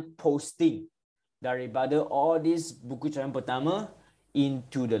done posting daripada all this buku cadangan pertama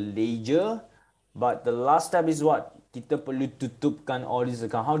into the ledger. But the last step is what? Kita perlu tutupkan all this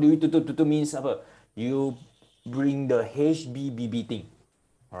account. How do we tutup? Tutup means apa? You bring the HBBB thing.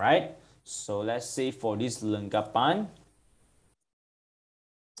 All right. So let's say for this lengkapan,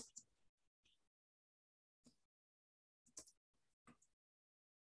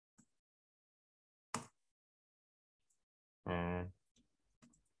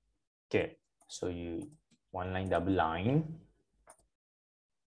 okay. So you one line double line.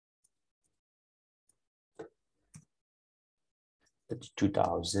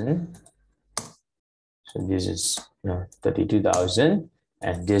 $32,000. So this is 32,000,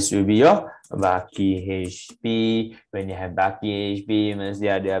 and this will be your baki HP. When you have baki HP, mesti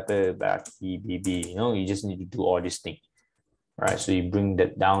ada apa baki BB. You just need to do all this thing. Right, so you bring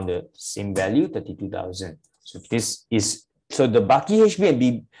that down the same value, 32,000. So this is the baki HB and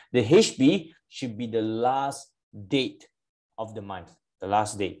B, the HB should be the last date of the month, the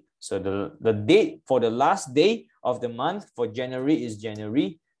last day. So the date for the last day of the month for January is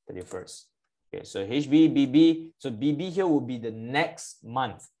January 31st. Okay, so HB, BB, so BB here will be the next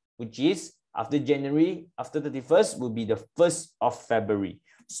month, which is after January, after 31st will be the 1st of February.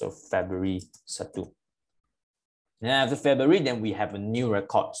 So February 1. Then after February, then we have a new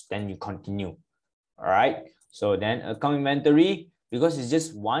records. Then you continue. All right. So then account inventory, because it's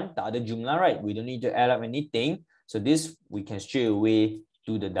just one, tak ada jumlah, right? We don't need to add up anything. So this we can straight away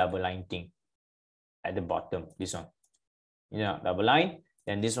do the double line thing at the bottom. This one, double line.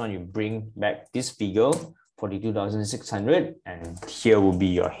 Then this one you bring back this figure 42,600, and here will be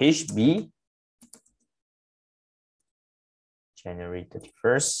your HB January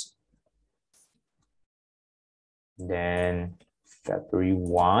 31st. Then February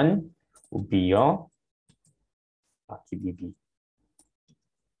 1 will be your BB.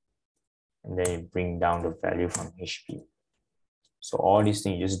 And then you bring down the value from HP. So all these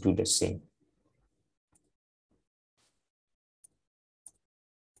things, you just do the same.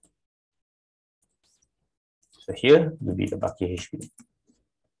 So here will be the Baki HP.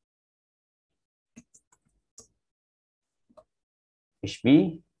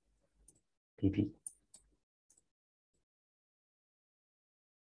 HB, BB.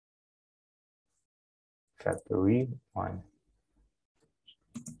 February 1.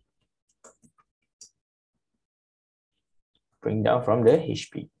 Bring down from the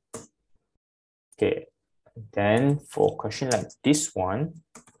HP. Okay, then for question like this one,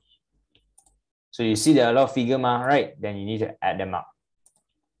 so you see there are a lot of figures, right? Then you need to add them up.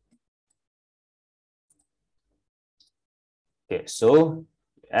 Okay, so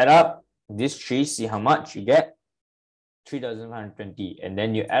add up these three, see how much you get. 3,520, and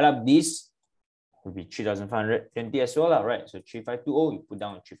then you add up these, will be 3,520 as well, right? So 3,520, you put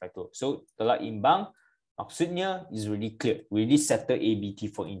down 3,520. So telah imbang, maksudnya is really clear. We already settle ABT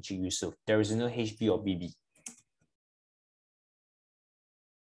for Encik Yusuf. There is no HB or BB.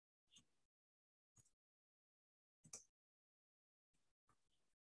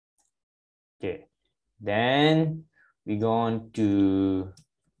 Okay, then we go on to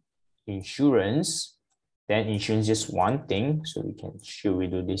insurance. Then insurance is just one thing, so we can we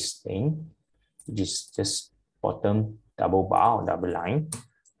do this thing, which is just bottom double bar or double line,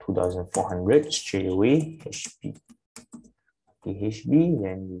 2,400 straight away HB. Okay, HB,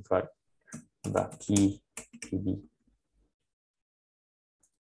 then we got Baki BB.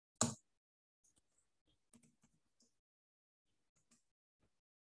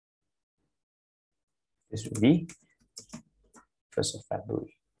 This will be 1st of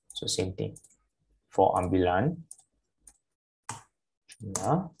February. So same thing for ambilan.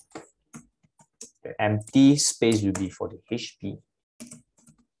 Now, the empty space will be for the HB.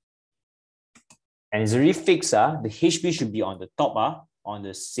 And it's already fixed. The HB should be on the top, on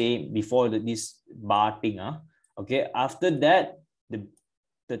the same before this bar thing. Okay, after that,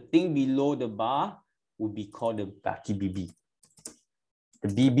 the thing below the bar would be called the Baki BB. The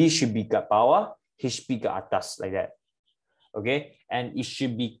BB should be kat bawah, HB kat atas, like that. Okay, and it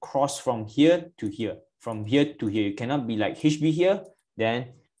should be crossed from here to here. From here to here. You cannot be like HB here,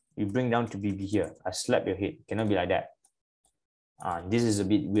 then you bring down to BB here. I slap your head. It cannot be like that. This is a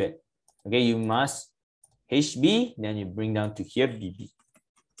bit weird. Okay, you must HB, then you bring down to here BB.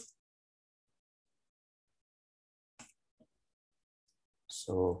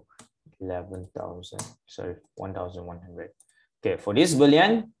 So 11,000, sorry, 1,100. Okay, for this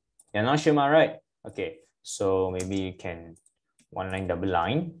boolean, you're not sure, right? Okay, so maybe you can one line double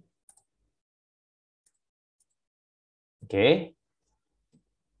line. Okay.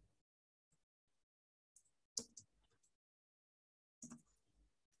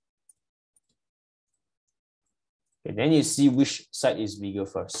 Okay, then you see which side is bigger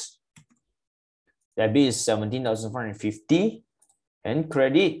first. Debit is 17,450 and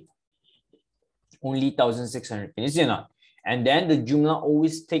credit only 1,600. Can you see or not? And then the jumlah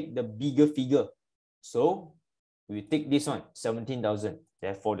always take the bigger figure. So we take this one, 17,000.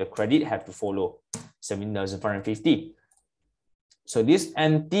 Therefore, the credit have to follow 17,450. So this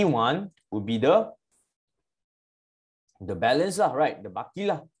empty one would be the balance lah, right? The baki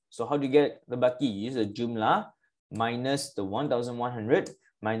lah. So how do you get the baki? Use the jumlah minus the 1,100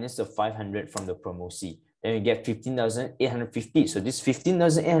 minus the 500 from the promosi. Then you get 15,850. So this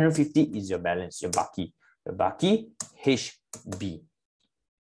 15,850 is your balance, your baki. The baki HB.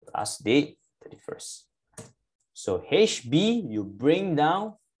 Last date 31st. So HB you bring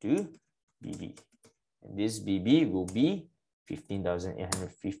down to BB. And this BB will be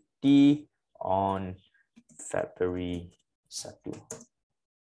 15,850 on February 1.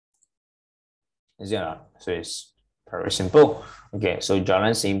 Is it not? So it's very simple. Okay, so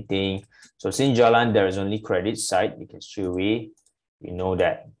Jalan, same thing. So since Jalan, there is only credit side, you can straight away, we know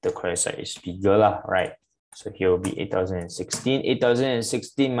that the credit side is bigger lah, right? So here will be 8,016.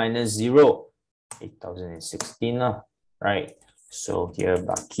 8,016 minus 0. 8,016 lah, right? So here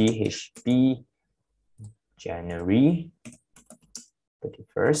baki HB January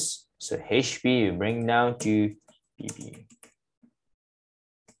 31st. So HB you bring down to BB.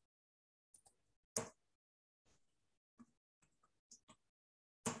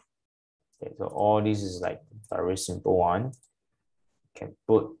 Okay, so all this is like very simple one. Can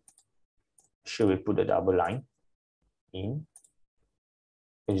put, should we put the double line in?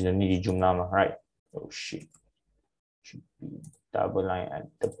 Because you don't need the jumlah, right? Oh shit. Should be double line at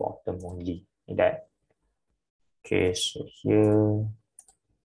the bottom only. Like that. Okay, so here.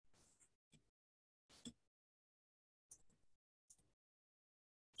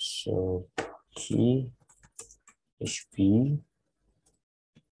 So key HP.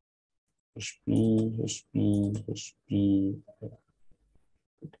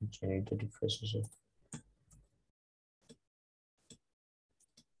 January 31st also.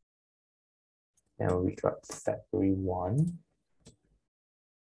 Now we got February 1.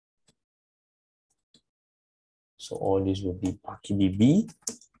 So all this will be Baki BB.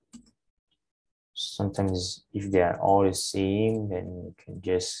 Sometimes if they are all the same, then you can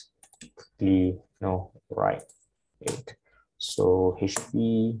just quickly write it. So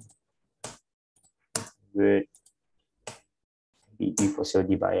HP with BB for sale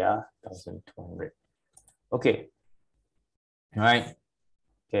dibayar 1,200. Okay. All right.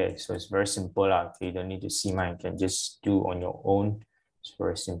 Okay, so it's very simple lah. Okay, you don't need to see mine. You can just do on your own. It's a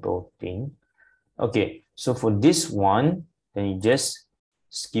very simple thing. Okay, so for this one, then you just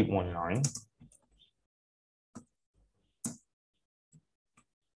skip one line.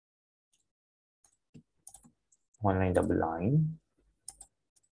 One line double line.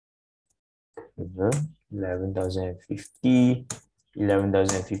 11,050.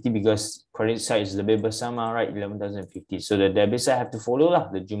 11,050 because credit side is lebih besar, right? 11,050. So the debit side have to follow lah,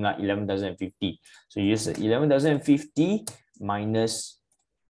 the jumlah 11,050. So you use 11,050 minus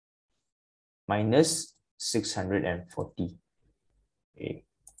 640. Okay.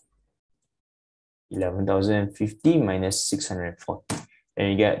 11,050 minus 640.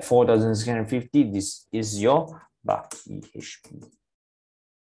 And you get 4,650. This is your baki HP.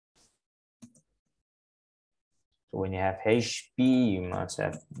 So when you have HP, you must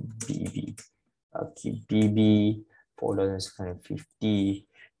have BB. Okay, BB 4,650.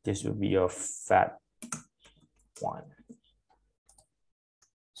 This will be your fat one.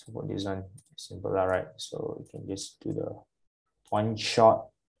 So for this one, simple, right? So you can just do the one shot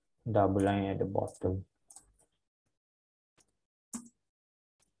double line at the bottom.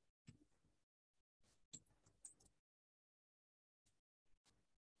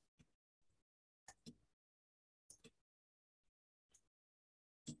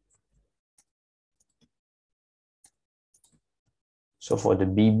 So for the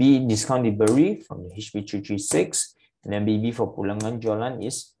BB discount delivery from the HB 336, and then BB for pulangan jualan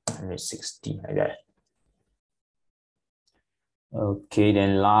is 160, like that. Okay,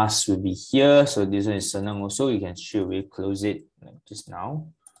 then last will be here. So this one is senang also. You can straight away close it like just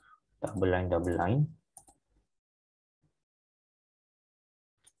now. Double line, double line.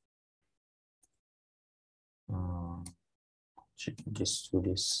 Should just do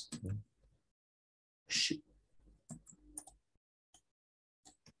this. Shit.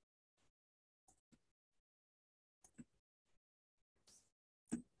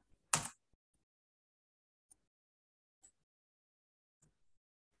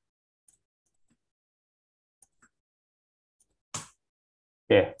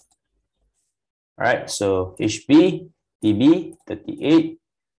 Okay. All right, so HB, TB 38.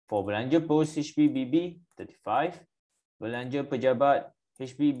 For belanja pos HB-BB 35. Belanja pejabat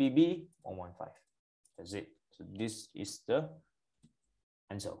HB-BB 115. That's it. So this is the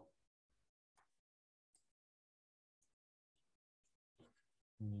answer.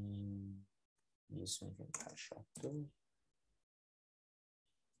 This one can cut shorter.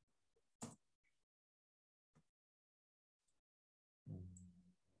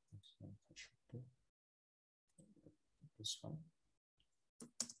 This one.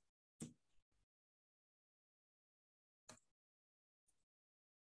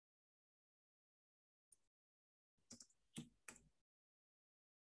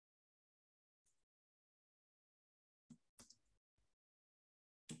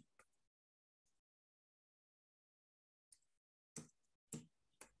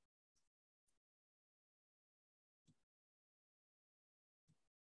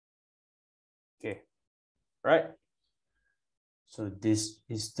 Okay, right. So this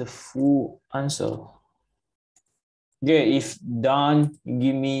is the full answer. Okay, if done,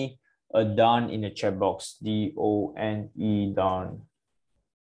 give me a done in the chat box. DONE, done.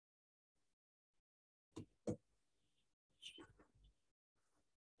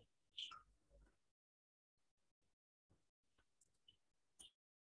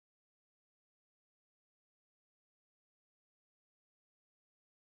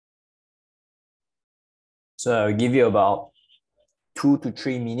 So I'll give you about 2 to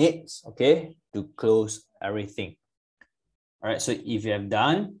 3 minutes, okay, to close everything. All right, so if you have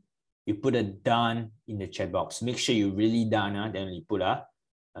done, you put a done in the chat box. Make sure you really done, then you put a.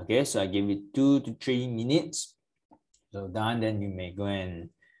 Okay, so I give you 2 to 3 minutes. So done, then you may go and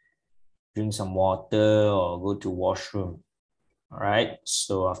drink some water or go to washroom. All right,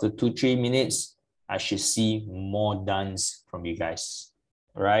 so after 2-3 minutes, I should see more dones from you guys.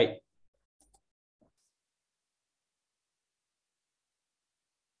 All right.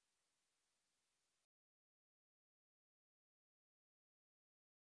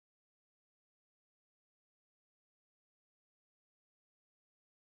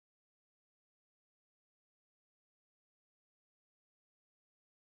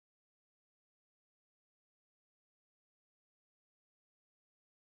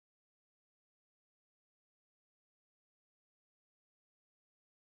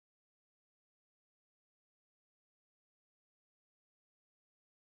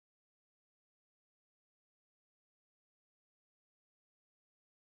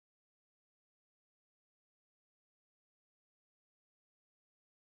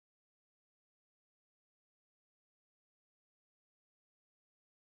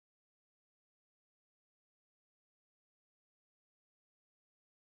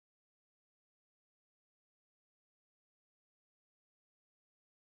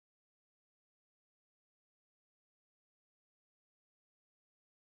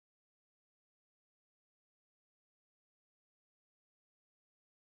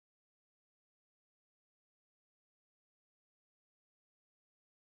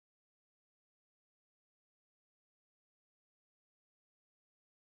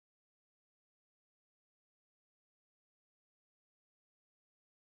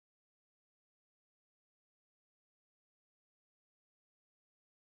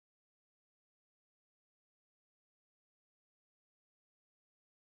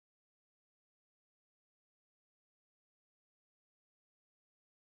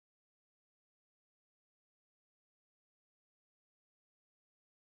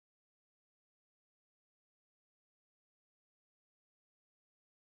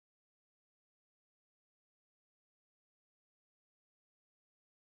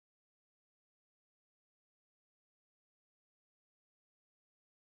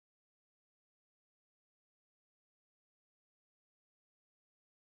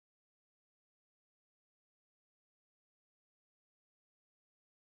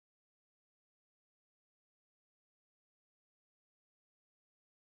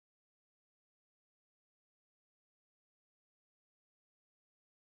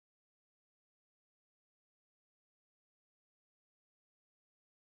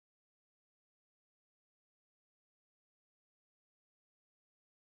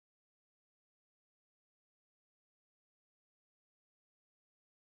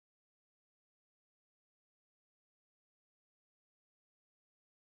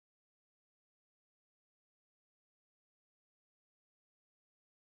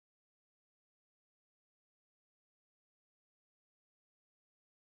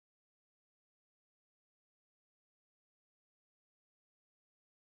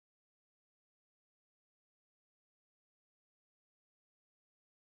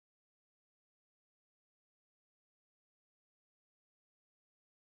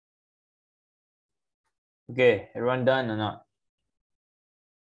 Okay, everyone done or not?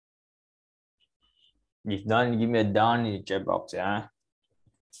 If done, give me a down in the chat box, yeah.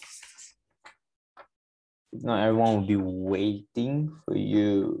 If not, everyone will be waiting for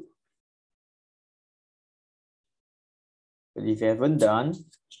you. But if you haven't done,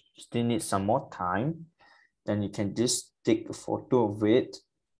 still need some more time, then you can just take a photo of it.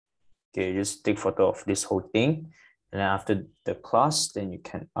 Okay, just take photo of this whole thing. And then after the class, then you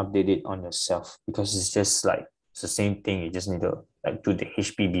can update it on yourself because it's just like, it's the same thing. You just need to like do the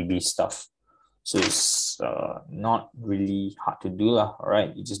HPBB stuff. So it's not really hard to do lah. All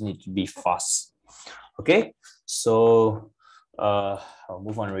right, you just need to be fast. Okay, so I'll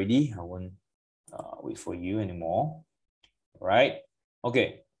move on already. I won't wait for you anymore. All right,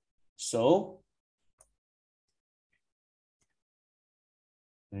 okay, so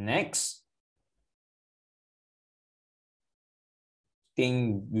next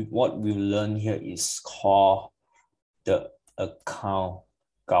thing, what we learn here is called the account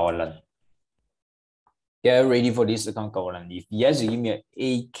kawalan. Yeah, ready for this account kawalan? If yes, you give me an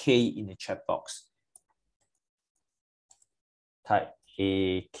AK in the chat box. Type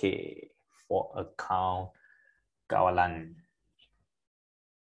AK for account kawalan.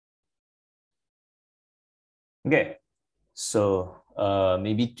 Okay, so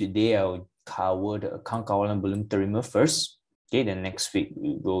maybe today I'll cover the account kawalan belum terima first. Okay, then next week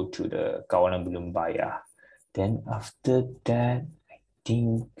we go to the kawalan belum bayar. Then after that, I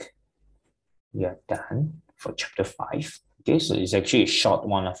think we are done for chapter 5. Okay, so it's actually a short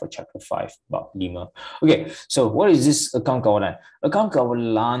one for chapter 5, about 5. Okay, so what is this account kawalan? Account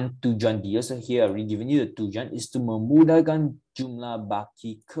kawalan tujuan dia, so here I've already given you the tujuan, is to memudahkan jumlah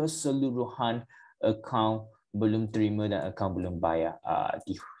baki keseluruhan account belum terima dan account belum bayar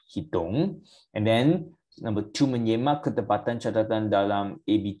dihitung. And then number 2, menyemak ketepatan catatan dalam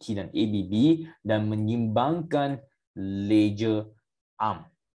ABT dan ABB dan menyimbangkan ledger am.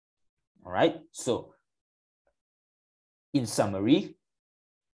 Alright, so in summary,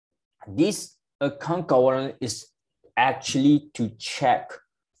 this account kawalan is actually to check.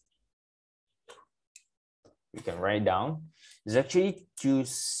 You can write down. It's actually to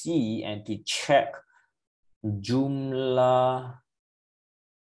see and to check jumlah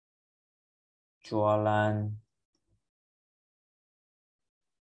jualan.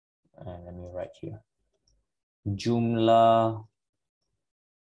 And let me write here. Jumlah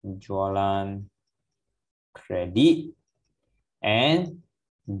jualan kredit and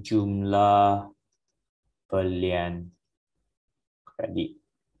jumlah belian kredit.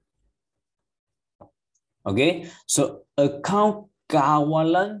 Okay, so account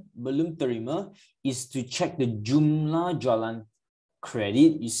kawalan belum terima is to check the jumlah jualan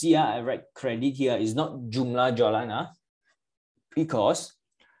credit. You see, I write credit here. It's not jumlah jualan, because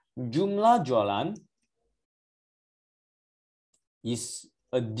jumlah jualan is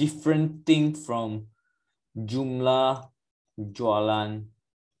a different thing from jumlah jualan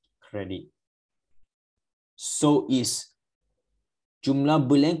kredit. So is jumlah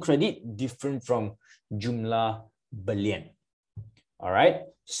belian kredit different from jumlah belian. All right.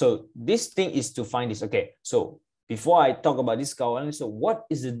 So this thing is to find this. Okay. So before I talk about this kawalan, so what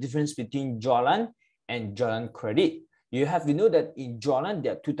is the difference between jualan and jualan kredit? You have to know that in jualan,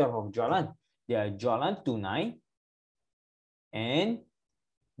 there are two types of jualan. There are jualan tunai and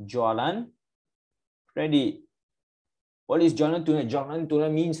jualan kredit. What is jualan tunai? Jualan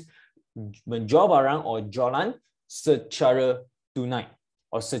tunai means menjual barang or jualan secara tunai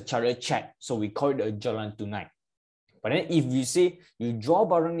or secara cek. So we call it a jualan tunai. But then if you say you jual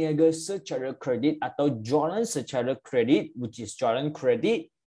barang niaga secara kredit atau jualan secara kredit, which is jualan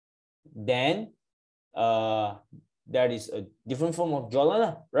kredit, then that is a different form of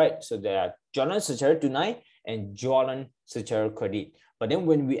jualan, right? So there are jualan secara tunai and jualan secara kredit. But then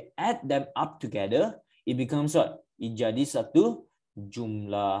when we add them up together, it becomes what? It jadi satu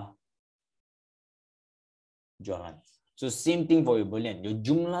jumlah jualan. So same thing for your belian. Your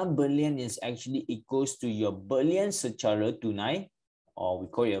jumlah belian is actually equals to your belian secara tunai, or we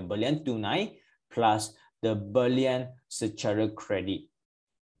call it a belian tunai, plus the belian secara kredit,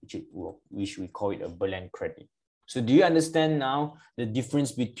 which we call it a belian kredit. So do you understand now the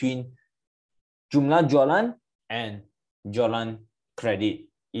difference between jumlah jualan and jualan kredit?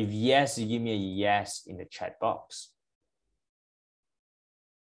 If yes, you give me a yes in the chat box.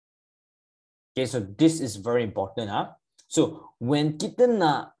 Okay, so this is very important. So when kita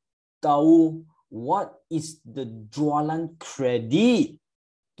nak tahu what is the jualan kredit,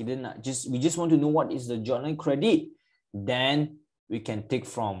 we just want to know what is the jualan kredit, then we can take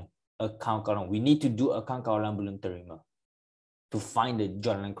from account kawalan. We need to do account kawalan belum terima to find the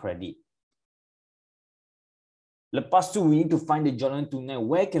jualan kredit. Lepas tu, we need to find the jalan tunai.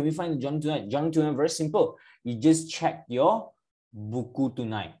 Where can we find the jalan tunai? Jalan tunai, very simple. You just check your buku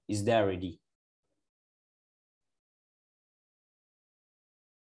tunai. Is there already?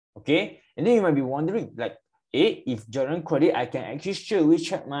 Okay, and then you might be wondering, like, if jalan credit, I can actually straight away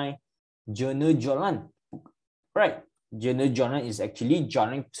check my journal jalan, right? Journal jalan is actually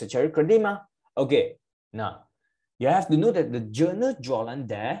jalan secara kredit mah. Okay, now you have to know that the journal jalan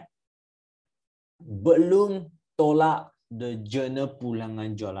there belum tolak the journal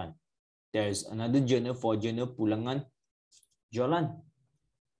pulangan jalan. There is another journal for journal pulangan jalan.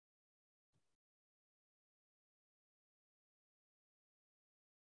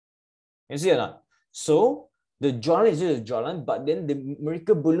 You see or not? So the jalan is just a jalan, but then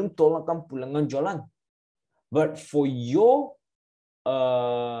mereka belum tolakkan pulangan jalan. But for your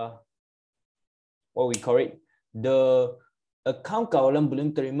what we call it, the account kawalan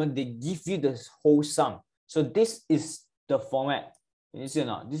belum terima, they give you the whole sum. So this is the format. You see or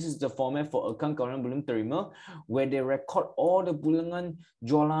not? This is the format for account kawalan belum terima, where they record all the pulangan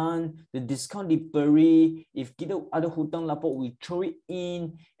jualan, the discount diberi. If kita ada hutang lapor, we throw it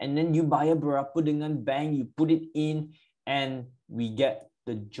in, and then you bayar berapa dengan bank, you put it in, and we get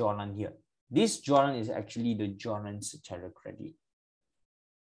the jualan here. This jualan is actually the jualan secara kredit.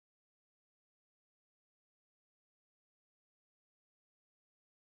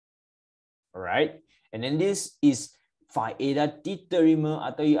 Alright, and then this is faedah diterima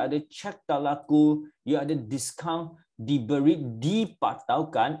atau you ada cek tak laku, you ada discount diberi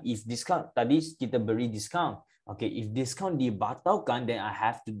dipataukan. If discount tadi kita beri discount, okay, if discount dibatalkan, then I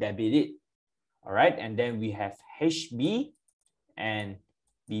have to debit it. Alright, and then we have HB and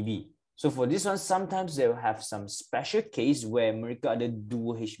BB. So for this one, sometimes they will have some special case where mereka ada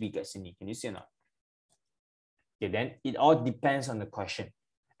dua HB kat sini. Can you see or not? Okay, then it all depends on the question.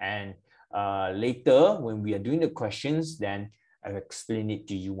 And later, when we are doing the questions, then I'll explain it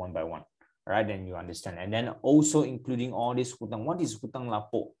to you one by one. Right? Then you understand. And then also including all this hutang. What is hutang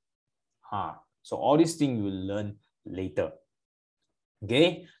lapor? So all these things you will learn later.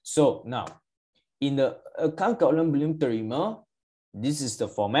 Okay? So now, in the account kawalan belum terima, this is the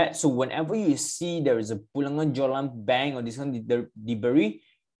format. So whenever you see there is a pulangan jualan bank or discount diberi,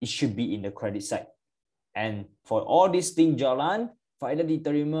 it should be in the credit side. And for all these things jalan, faedah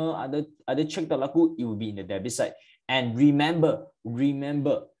diterima, ada cek tak laku, it will be in the debit side. And remember,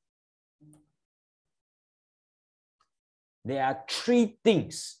 there are three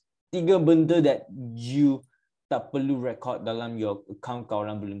things, tiga benda that you tak perlu record dalam your account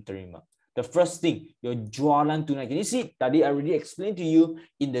kawalan belum terima. The first thing, your jualan tunai. Can you see? Tadi I already explained to you,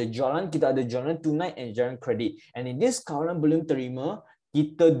 in the jualan, kita ada jualan tunai and jualan kredit. And in this kawalan belum terima,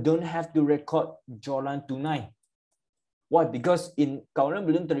 kita don't have to record jualan tunai. Why? Because in kawalan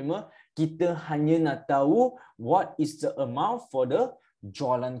belum terima, kita hanya nak tahu what is the amount for the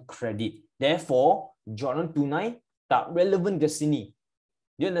jualan kredit. Therefore, jualan tunai tak relevant ke sini.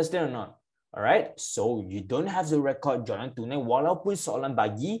 You understand or not? Alright, so you don't have to record jualan tunai walaupun soalan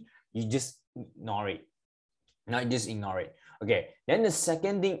bagi, you just ignore it. Not just ignore it. Okay, then the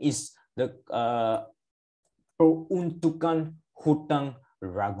second thing is the peruntukan hutang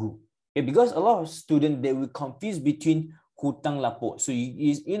ragu. Okay, because a lot of students, they will confuse between hutang lapor. So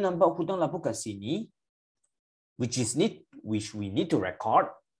you nampak hutang lapor kat sini, which we need to record.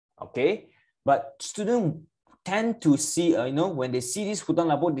 Okay, but students tend to see, when they see this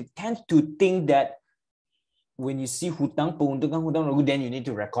hutang lapor, they tend to think that when you see hutang, peruntukan hutang ragu, then you need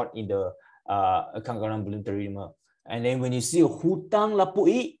to record in the account kawalan belum terima. And then when you see a hutang lapor,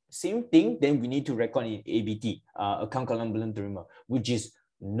 same thing, then we need to record in ABT, account kawalan belum terima, which is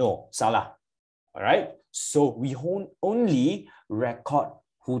no, salah. Alright, so we only record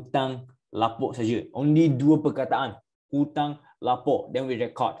hutang lapor saja. Only dua perkataan, hutang lapor, then we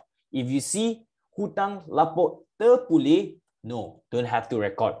record. If you see hutang lapor terpulih, no, don't have to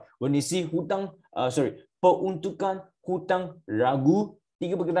record. When you see peruntukan hutang ragu,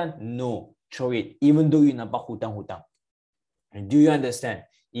 tiga perkataan, no, throw it, even though you nampak hutang-hutang. Do you understand?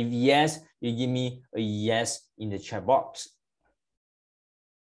 If yes, you give me a yes in the chat box.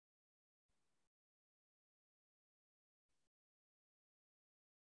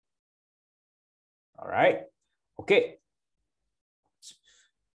 All right. Okay.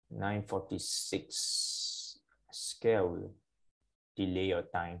 9:46. Scale will delay your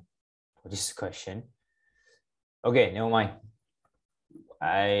time for this question. Okay, never mind.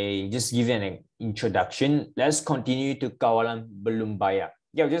 I just give you an introduction. Let's continue to kawalan belum bayar.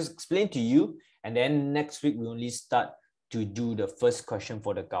 Yeah, I'll just explain to you, and then next week we only start to do the first question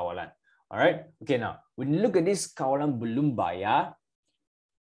for the kawalan. All right. Okay, now when you look at this kawalan belum bayar,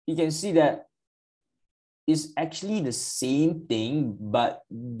 you can see that is actually the same thing, but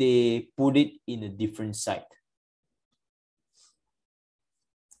they put it in a different site.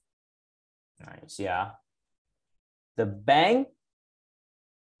 Nice, yeah. The bank,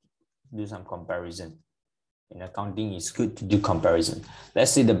 do some comparison. In accounting, it's good to do comparison.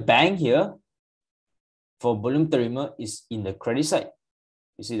 Let's say the bank here, for belum terima is in the credit side.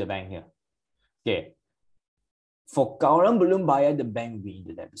 You see the bank here. Okay. For kawalan belum bayar, the bank will be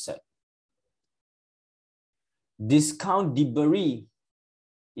in the debit side. Discount diberi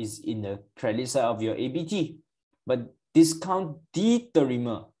is in the credit side of your ABT, but discount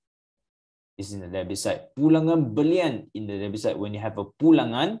diterima is in the debit side. Pulangan belian in the debit side. When you have a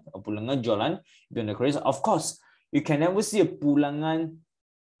pulangan jualan, you're in the credit side. Of course, you can never see a pulangan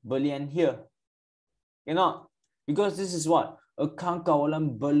belian here. You know, because this is what? Account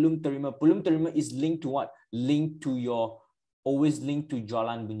kawalan belum terima. Belum terima is linked to what? Linked to your, always linked to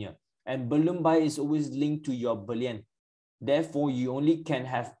jualan punya. And belum bayar is always linked to your belian. Therefore, you only can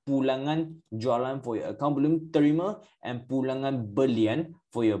have pulangan jualan for your account belum terima and pulangan belian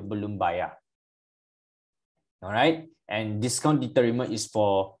for your belum bayar. Alright? And discount diterima is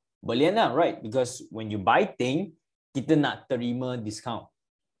for belian lah, right? Because when you buy thing, kita nak terima discount.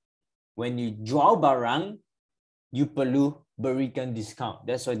 When you jual barang, you perlu berikan discount.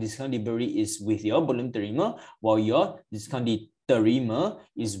 That's why discount diberi is with your belum terima, while your discount diterima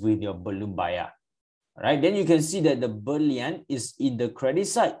is with your belum bayar. Alright, then you can see that the belian is in the credit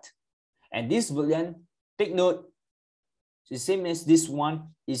side. And this belian, take note, the same as this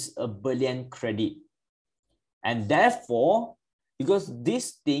one is a belian credit. And therefore, because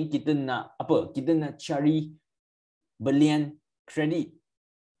this thing kita nak apa? Kita nak cari belian credit.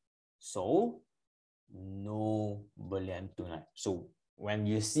 So, no belian tunai. So, when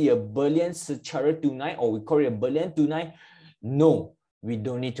you see a belian secara tunai, or we call it a belian tunai, no, we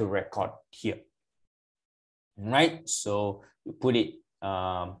don't need to record here. Right? So, you put it,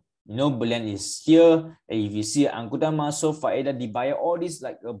 belian is here. And if you see angkutan masuk, faedah dibayar, all this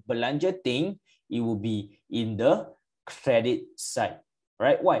like a belanja thing, it will be in the credit side.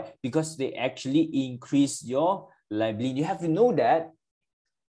 Right? Why? Because they actually increase your liability. You have to know that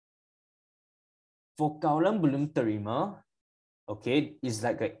for kawalan belum terima, okay, it's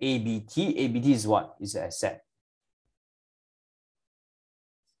like a ABT. ABT is what? Is an asset.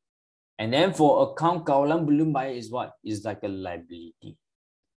 And then for account kawalan belum bayar is what? Is like a liability.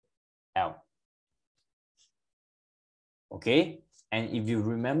 L. Okay? And if you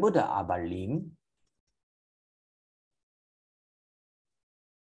remember the abalim,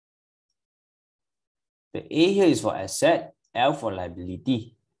 the A here is for asset, L for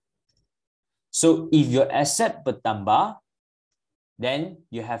liability. So if your asset bertambah, then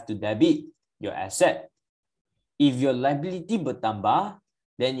you have to debit your asset. If your liability bertambah,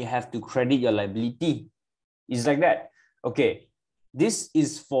 then you have to credit your liability. It's like that. Okay, this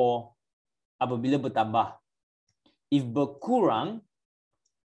is for apabila bertambah. If berkurang,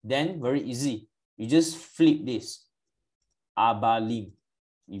 then very easy. You just flip this. Abalim.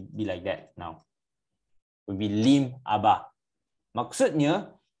 It be like that now. It will be lim abah.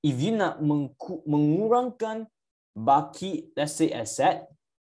 Maksudnya, if you nak mengurangkan baki, let's say asset,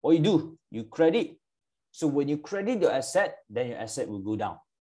 what you do? You credit. So when you credit your asset, then your asset will go down.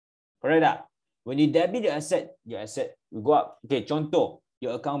 Correct tak? When you debit your asset will go up. Okay, contoh,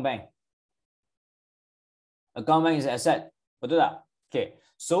 your account bank. Account bank is an asset. Betul tak? Okay,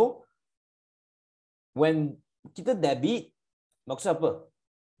 so when kita debit, maksud apa?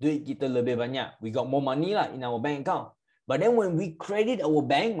 Duit kita lebih banyak. We got more money lah in our bank account. But then when we credit our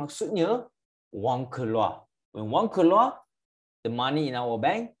bank, maksudnya wang keluar. When wang keluar, the money in our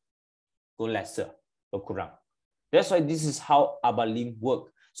bank go lesser, berkurang. That's why this is how abalim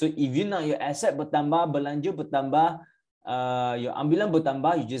work. So if you nak your asset bertambah, belanja bertambah, your ambilan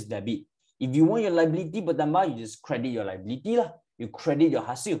bertambah, you just debit. If you want your liability bertambah, you just credit your liability lah. You credit your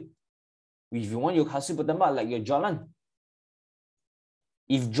hasil. If you want your hasil bertambah, like your jualan.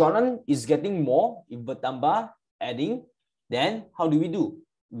 If jualan is getting more, if bertambah, adding, then how do we do?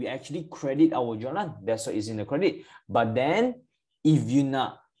 We actually credit our jualan. That's why it's in the credit. But then, if you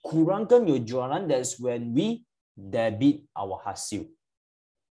nak kurangkan your jualan, that's when we debit our hasil.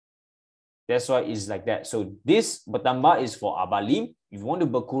 That's why it's like that. So this bertambah is for abalim. If you want to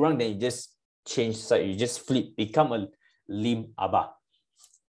berkurang, then you just change side. You just flip, become a lim abah.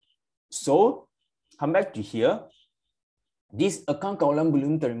 So come back to here. This account kawalan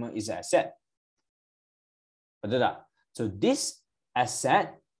belum terima is an asset. Betul tak? So this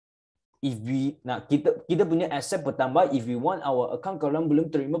asset, if we nak kita punya asset bertambah, if we want our account kawalan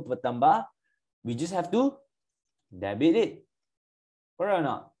belum terima bertambah, we just have to debit it. Correct or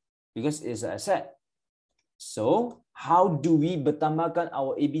not? Because it's an asset. So, how do we bertambahkan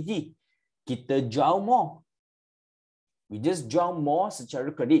our ABT? Kita jual more. We just jual more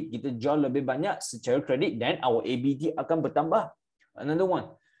secara kredit. Kita jual lebih banyak secara kredit, then our ABT akan bertambah. Another one,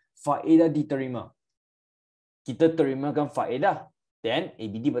 faedah diterima. Kita terimakan faedah, then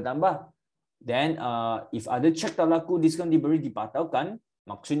ABT bertambah. Then if ada cek tak laku, diskaun diberi dipataukan,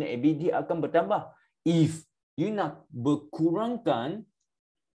 maksudnya ABT akan bertambah. If you nak berkurangkan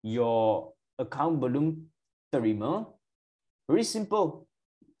your account belum terima, very simple.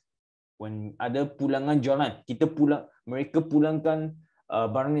 When ada pulangan jualan, mereka pulangkan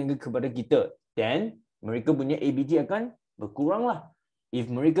barang niaga kepada kita, then mereka punya ABT akan berkuranglah. If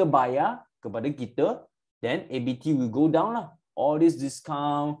mereka bayar kepada kita, then ABT will go down lah. All this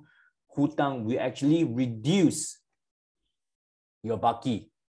discount, hutang will actually reduce your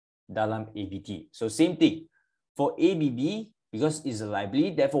baki dalam ABT. So same thing for ABB, because it's a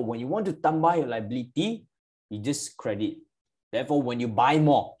liability. Therefore, when you want to tambah your liability, you just credit. Therefore, when you buy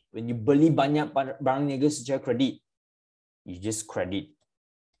more, when you beli banyak barang niaga secara kredit, you just credit.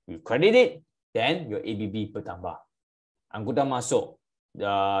 You credit it, then your ABB bertambah. Angkutan masuk,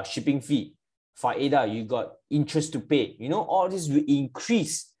 the shipping fee, faedah, you got interest to pay. You know, all this will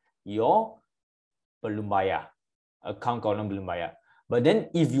increase your belum bayar, account kawalan belum bayar. But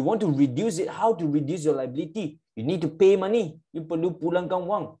then if you want to reduce it, how to reduce your liability? You need to pay money. You perlu pulangkan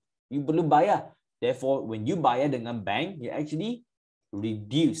wang. You perlu bayar. Therefore, when you bayar dengan bank, you actually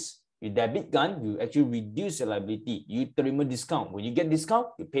reduce. You debitkan, you actually reduce your liability. You terima discount. When you get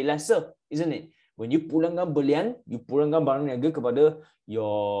discount, you pay lesser, isn't it? When you pulangkan belian, you pulangkan barang niaga kepada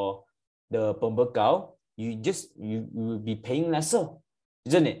the pembekal, you will be paying lesser,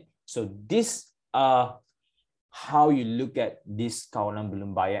 isn't it? So this how you look at this kawalan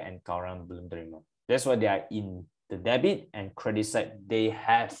belum bayar and kawalan belum terima. That's why they are in the debit and credit side. They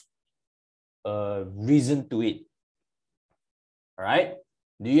have a reason to it. All right?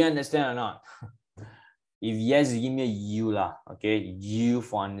 Do you understand or not? If yes, give me a U lah. Okay, U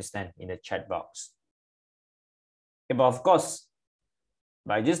for understand in the chat box. Okay, but of course,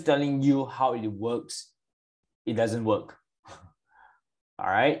 by just telling you how it works, it doesn't work.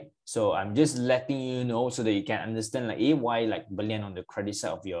 All right? So I'm just letting you know so that you can understand like why like belian on the credit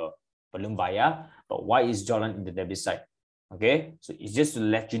side of your belum bayar, but why is jualan in the debit side? Okay? So it's just to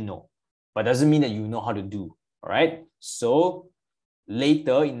let you know. But doesn't mean that you know how to do. All right? So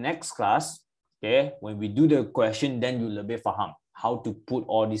later in next class, okay, when we do the question, then you'll lebih faham how to put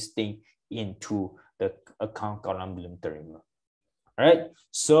all these things into the account kawalan belum terima. All right?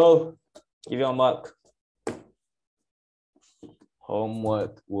 So give your homework.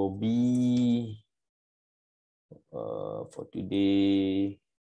 Homework will be for today.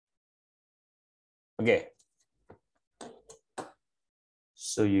 Okay.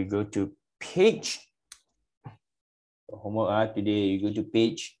 So you go to page. Homework today, you go to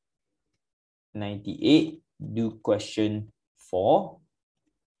page 98. Do question 4.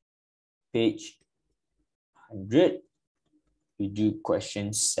 Page 100. You do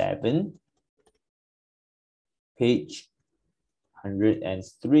question 7. Page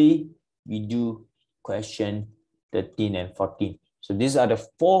 103, we do question 13 and 14. So these are the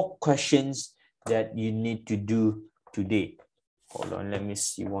 4 questions that you need to do today. Hold on, let me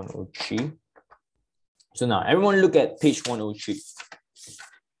see 103. So now everyone look at page 103.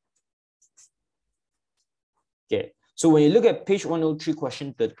 Okay, so when you look at page 103,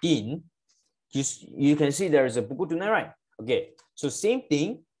 question 13, you can see there is a buku tunai, right? Okay, so same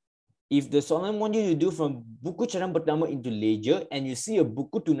thing. If the soalan want you to do from buku cadangan pertama into Lejar and you see a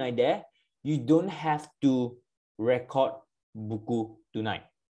buku tunai there, you don't have to record buku tunai.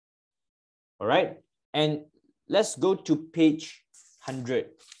 All right? And let's go to page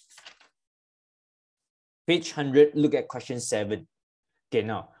 100. Page 100, look at question 7. Okay,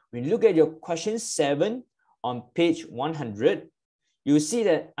 now, when you look at your question 7 on page 100, you see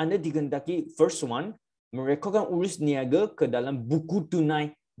that under dikehendaki, first one, merekodkan urus niaga ke dalam buku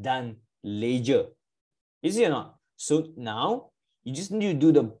tunai dan Lejar. Is it or not? So now you just need to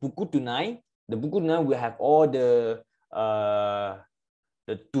do the buku tunai. The buku tunai will have all the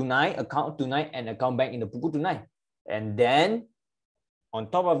tunai, account tunai and account bank in the buku tunai. And then on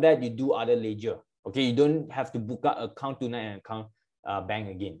top of that, you do other Lejar. Okay, you don't have to book out account tunai and account bank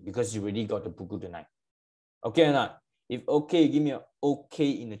again because you already got the buku tunai. Okay or not? If okay, give me an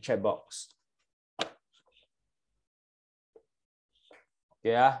okay in the chat box.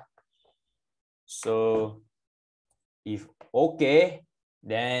 Yeah. So if okay,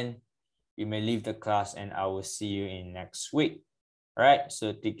 then you may leave the class and I will see you in next week. All right.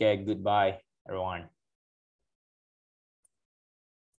 So take care. Goodbye, everyone.